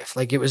my life.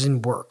 Like it was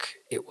in work,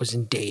 it was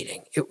in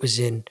dating, it was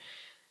in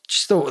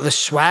just the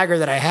swagger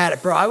that I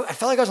had. Bro, I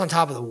felt like I was on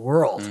top of the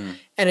world,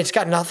 and it's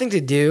got nothing to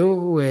do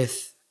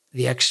with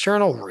the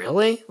external,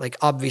 really. Like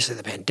obviously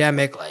the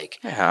pandemic, like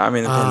yeah, I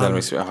mean the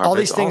pandemic's been hard. all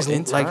these things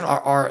internal.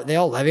 like are they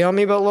all levy on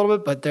me a little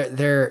bit, but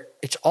they're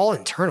it's all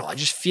internal. I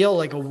just feel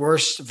like a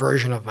worse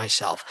version of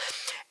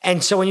myself.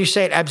 And so when you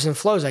say it ebbs and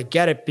flows, I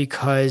get it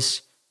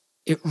because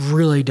it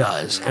really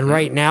does. And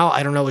right now,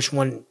 I don't know which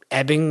one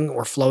ebbing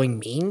or flowing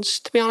means,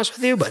 to be honest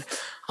with you, but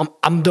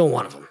I'm doing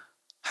one of them.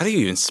 How do you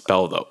even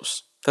spell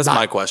those? That's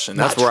my question.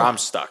 That's where I'm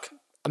stuck.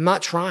 I'm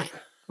not trying.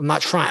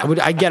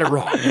 I get it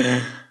wrong.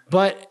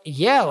 But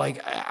yeah,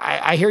 like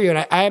I hear you,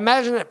 and I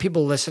imagine that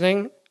people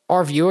listening,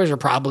 our viewers are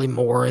probably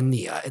more in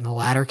the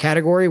latter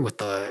category with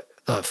the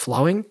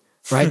flowing,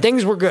 right?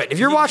 Things were good. If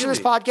you're watching this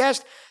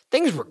podcast,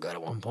 things were good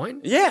at one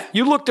point. Yeah.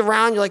 You looked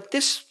around, you're like,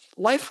 this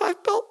life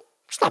I've built,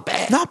 it's not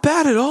bad. Not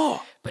bad at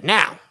all. But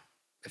now,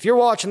 if you're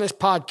watching this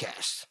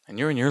podcast and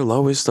you're in your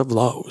lowest of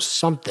lows,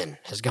 something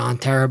has gone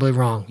terribly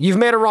wrong. You've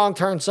made a wrong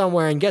turn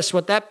somewhere, and guess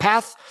what? That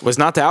path was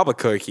not to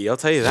Albuquerque. I'll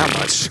tell you that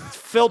much.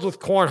 Filled with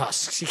corn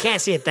husks. You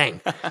can't see a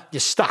thing.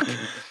 You're stuck.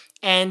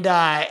 And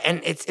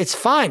it's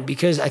fine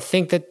because I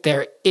think that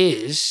there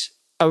is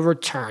a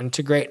return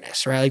to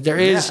greatness, right? Like there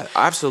is. Yeah,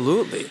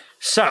 absolutely.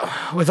 So,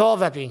 with all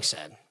that being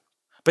said.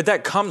 But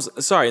that comes,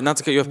 sorry, not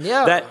to cut you off.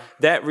 Yeah.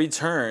 That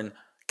return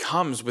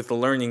comes with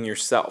learning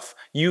yourself.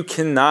 You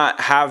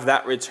cannot have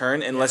that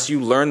return unless you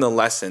learn the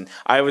lesson.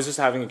 I was just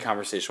having a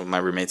conversation with my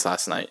roommates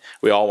last night.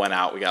 We all went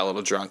out. We got a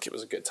little drunk. It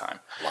was a good time.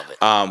 Love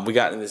it. We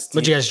got in this.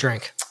 What'd you guys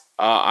drink?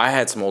 I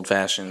had some old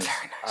fashions.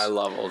 Very nice. I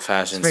love old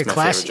fashions. It's my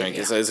classy, favorite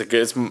drink. yeah.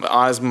 It's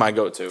honestly my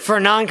go-to. For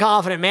a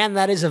non-confident man,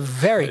 that is a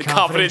very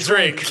confident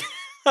drink.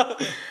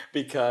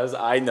 Because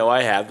I know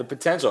I have the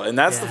potential. And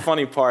that's the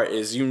funny part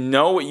is you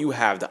know what you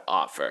have to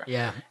offer.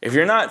 Yeah. If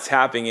you're not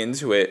tapping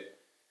into it,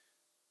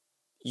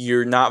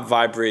 you're not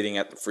vibrating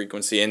at the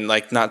frequency. And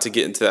like, not to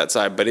get into that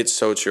side, but it's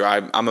so true.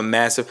 I'm a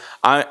massive,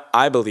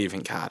 I believe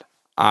in God.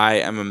 I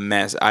am a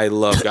mess. I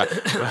love God.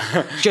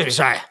 Excuse me,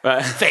 sorry.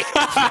 Fake.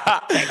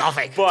 All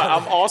fake. But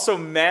I'm also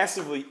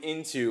massively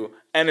into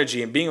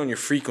energy and being on your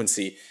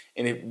frequency.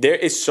 And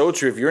it's so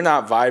true. If you're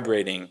not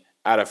vibrating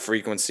at a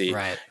frequency,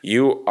 right,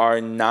 you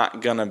are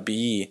not going to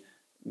be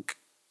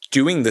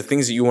doing the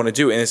things that you want to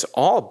do. And it's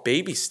all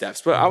baby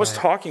steps. But I was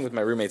talking with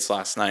my roommates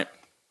last night.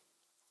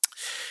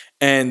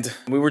 And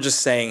we were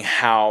just saying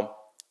how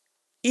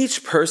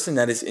each person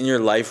that is in your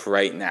life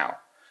right now,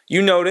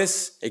 you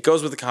notice, it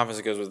goes with the confidence,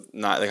 it goes with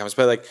not the confidence,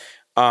 but like,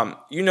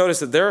 you notice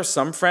that there are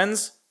some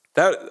friends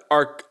that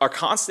are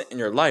constant in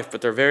your life,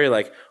 but they're very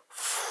like,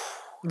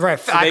 right.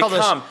 So I call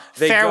those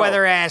fair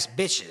weather ass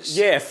bitches.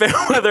 Yeah, fair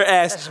weather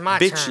ass That's my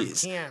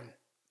bitches. Term. Yeah.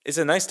 It's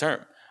a nice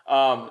term.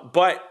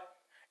 But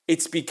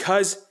it's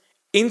because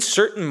in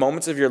certain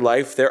moments of your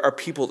life, there are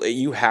people that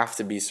you have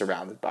to be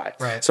surrounded by.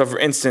 Right. So for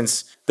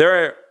instance,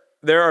 there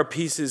are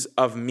pieces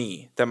of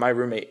me that my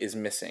roommate is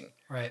missing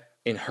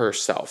in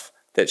herself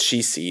that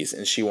she sees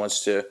and she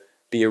wants to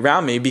be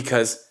around me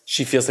because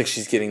she feels like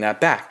she's getting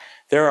that back.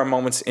 There are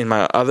moments in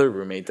my other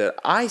roommate that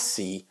I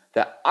see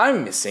that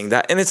I'm missing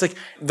that. And it's like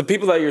the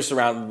people that you're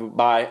surrounded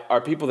by are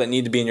people that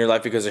need to be in your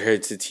life because they're here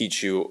to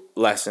teach you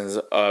lessons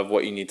of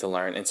what you need to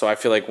learn. And so I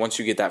feel like once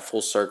you get that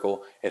full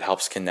circle, it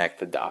helps connect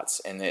the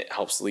dots and it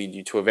helps lead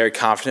you to a very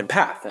confident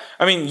path.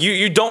 I mean,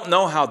 you don't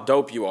know how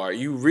dope you are.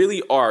 You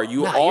really are.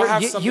 You all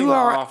have something to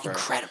offer.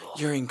 Incredible.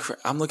 You're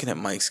incredible. I'm looking at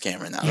Mike's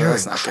camera now. You're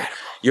That's incredible. Not good.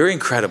 You're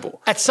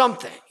incredible. At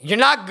something. You're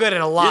not good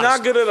at a lot. You're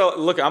not good at a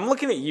look. I'm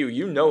looking at you.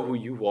 You know who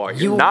you are.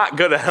 You're not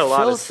good at a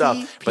lot of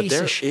stuff. But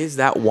there is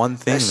that one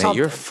thing that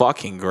you're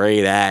fucking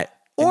great at.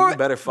 Or you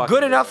better fucking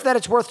good enough that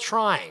it's worth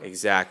trying.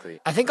 Exactly.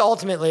 I think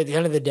ultimately at the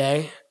end of the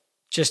day,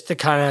 just to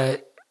kind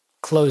of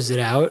close it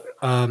out,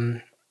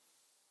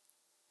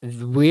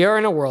 we are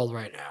in a world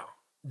right now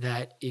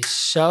that is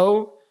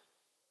so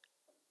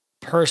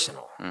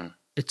personal.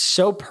 It's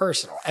so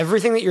personal.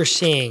 Everything that you're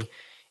seeing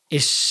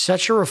is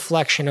such a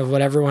reflection of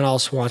what everyone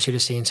else wants you to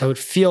see. And so it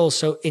feels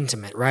so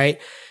intimate, right?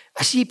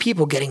 I see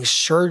people getting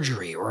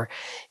surgery or,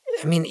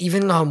 I mean,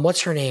 even,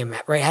 what's her name,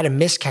 right? Had a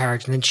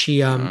miscarriage and then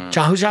she,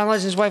 who's John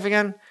Legend's wife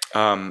again?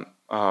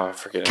 I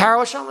forget. Carol,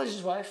 what's John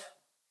Legend's wife?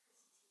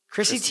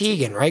 Chrissy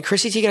Teigen, right?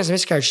 Chrissy Teigen has a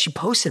miscarriage. She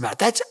posted about it.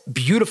 That's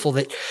beautiful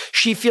that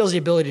she feels the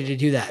ability to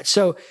do that.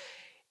 So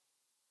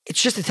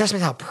it's just a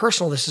testament to how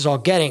personal this is all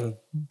getting,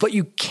 but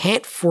you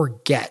can't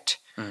forget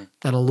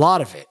that a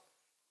lot of it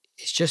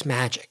is just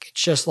magic.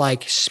 It's just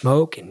like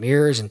smoke and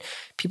mirrors and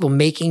people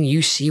making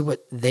you see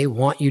what they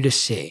want you to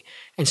see.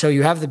 And so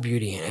you have the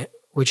beauty in it,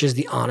 which is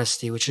the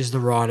honesty, which is the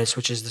rawness,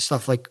 which is the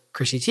stuff like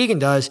Chrissy Teigen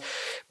does.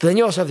 But then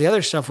you also have the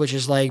other stuff, which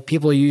is like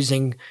people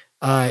using,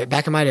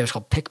 back in my day, it was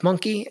called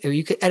PicMonkey.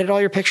 You could edit all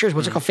your pictures.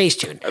 What's it called?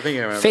 Facetune. I think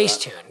I remember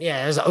Facetune.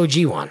 Yeah, it was the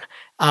OG one.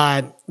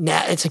 Now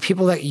it's like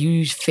people that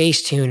use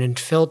Facetune and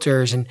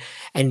filters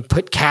and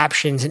put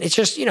captions. And it's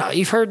just,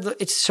 you've heard,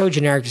 it's so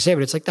generic to say,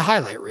 but it's like the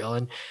highlight reel.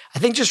 And I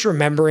think just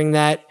remembering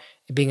that,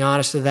 being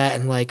honest with that,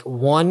 and like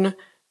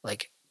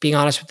being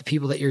honest with the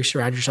people that you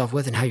surround yourself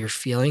with and how you're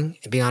feeling,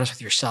 and being honest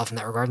with yourself in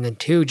that regard. And then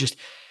two, just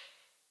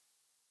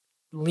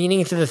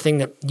leaning into the thing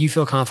that you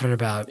feel confident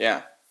about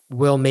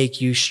will make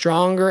you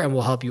stronger and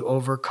will help you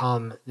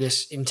overcome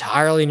this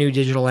entirely new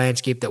digital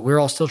landscape that we're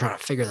all still trying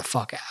to figure the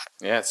fuck out.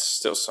 Yeah, it's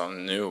still so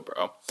new,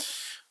 bro.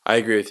 I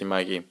agree with you,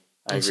 Mikey.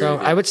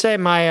 I would say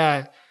I'm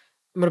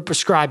going to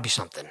prescribe you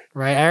something,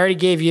 right? I already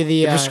gave you the...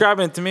 You're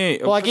prescribing it to me.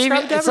 Well, I gave you...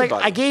 It's like,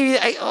 I gave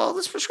you...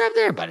 let's prescribe to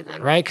everybody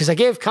then, right? Because I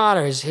gave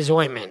Connor his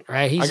ointment,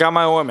 right? I got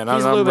my ointment.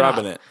 I'm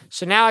rubbing it.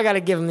 So now I got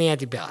to give him the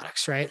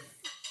antibiotics, right?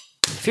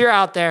 If you're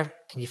out there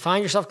and you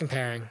find yourself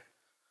comparing,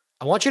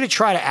 I want you to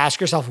try to ask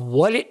yourself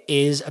what it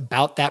is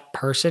about that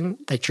person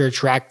that you're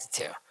attracted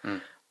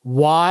to.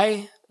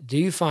 Why do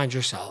you find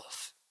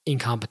yourself in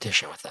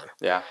competition with them?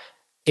 Yeah.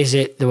 Is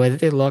it the way that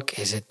they look?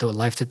 Is it the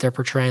life that they're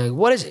portraying? Like,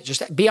 what is it?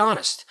 Just be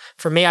honest.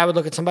 For me, I would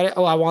look at somebody,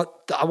 I want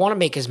to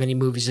make as many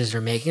movies as they're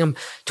making. I'm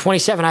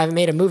 27, I haven't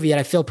made a movie yet.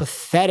 I feel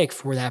pathetic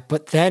for that.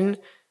 But then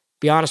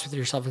be honest with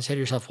yourself and say to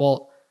yourself,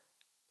 well,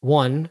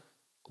 one,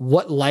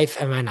 what life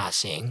am I not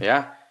seeing?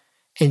 Yeah.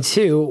 And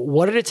two,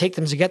 what did it take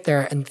them to get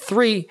there? And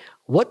three,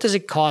 what does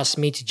it cost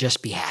me to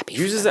just be happy?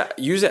 Use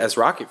it as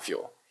rocket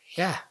fuel.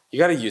 Yeah. You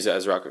got to use it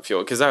as rocket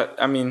fuel because,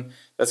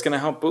 that's going to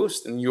help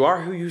boost. And you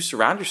are who you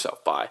surround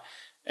yourself by.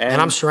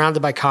 And I'm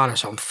surrounded by Connor,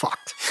 so I'm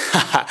fucked.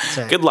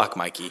 Good luck,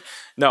 Mikey.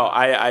 No,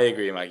 I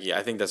agree, Mikey.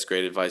 I think that's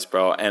great advice,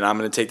 bro. And I'm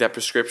going to take that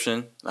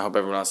prescription. I hope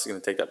everyone else is going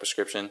to take that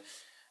prescription.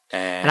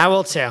 And I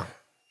will too.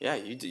 Yeah,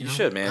 you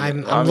should,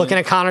 man. I'm looking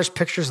at Connor's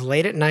pictures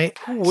late at night.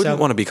 Who wouldn't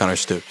want to be Connor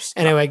Stoops?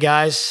 Anyway,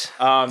 guys,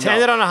 to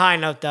end it on a high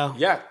note, though.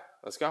 Yeah,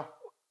 let's go.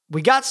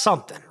 We got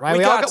something, right?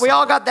 We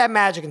all got that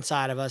magic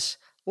inside of us.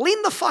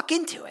 Lean the fuck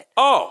into it.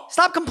 Oh.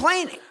 Stop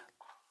complaining.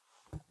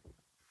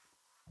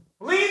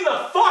 Lean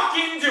the fuck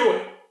into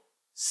it.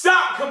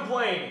 Stop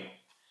complaining.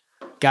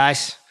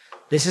 Guys,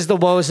 this is the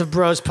Woes of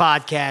Bros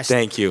podcast.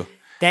 Thank you.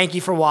 Thank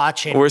you for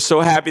watching. We're so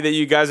happy that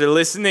you guys are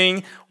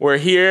listening. We're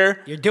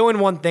here. You're doing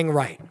one thing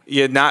right.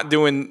 You're not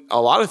doing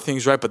a lot of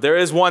things right, but there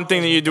is one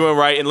thing that you're doing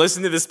right. And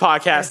listen to this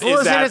podcast.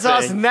 Listen to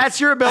us, and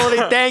that's your ability.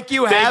 Thank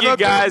you. Thank you,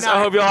 guys. I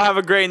hope you all have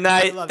a great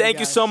night. Thank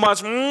you so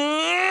much.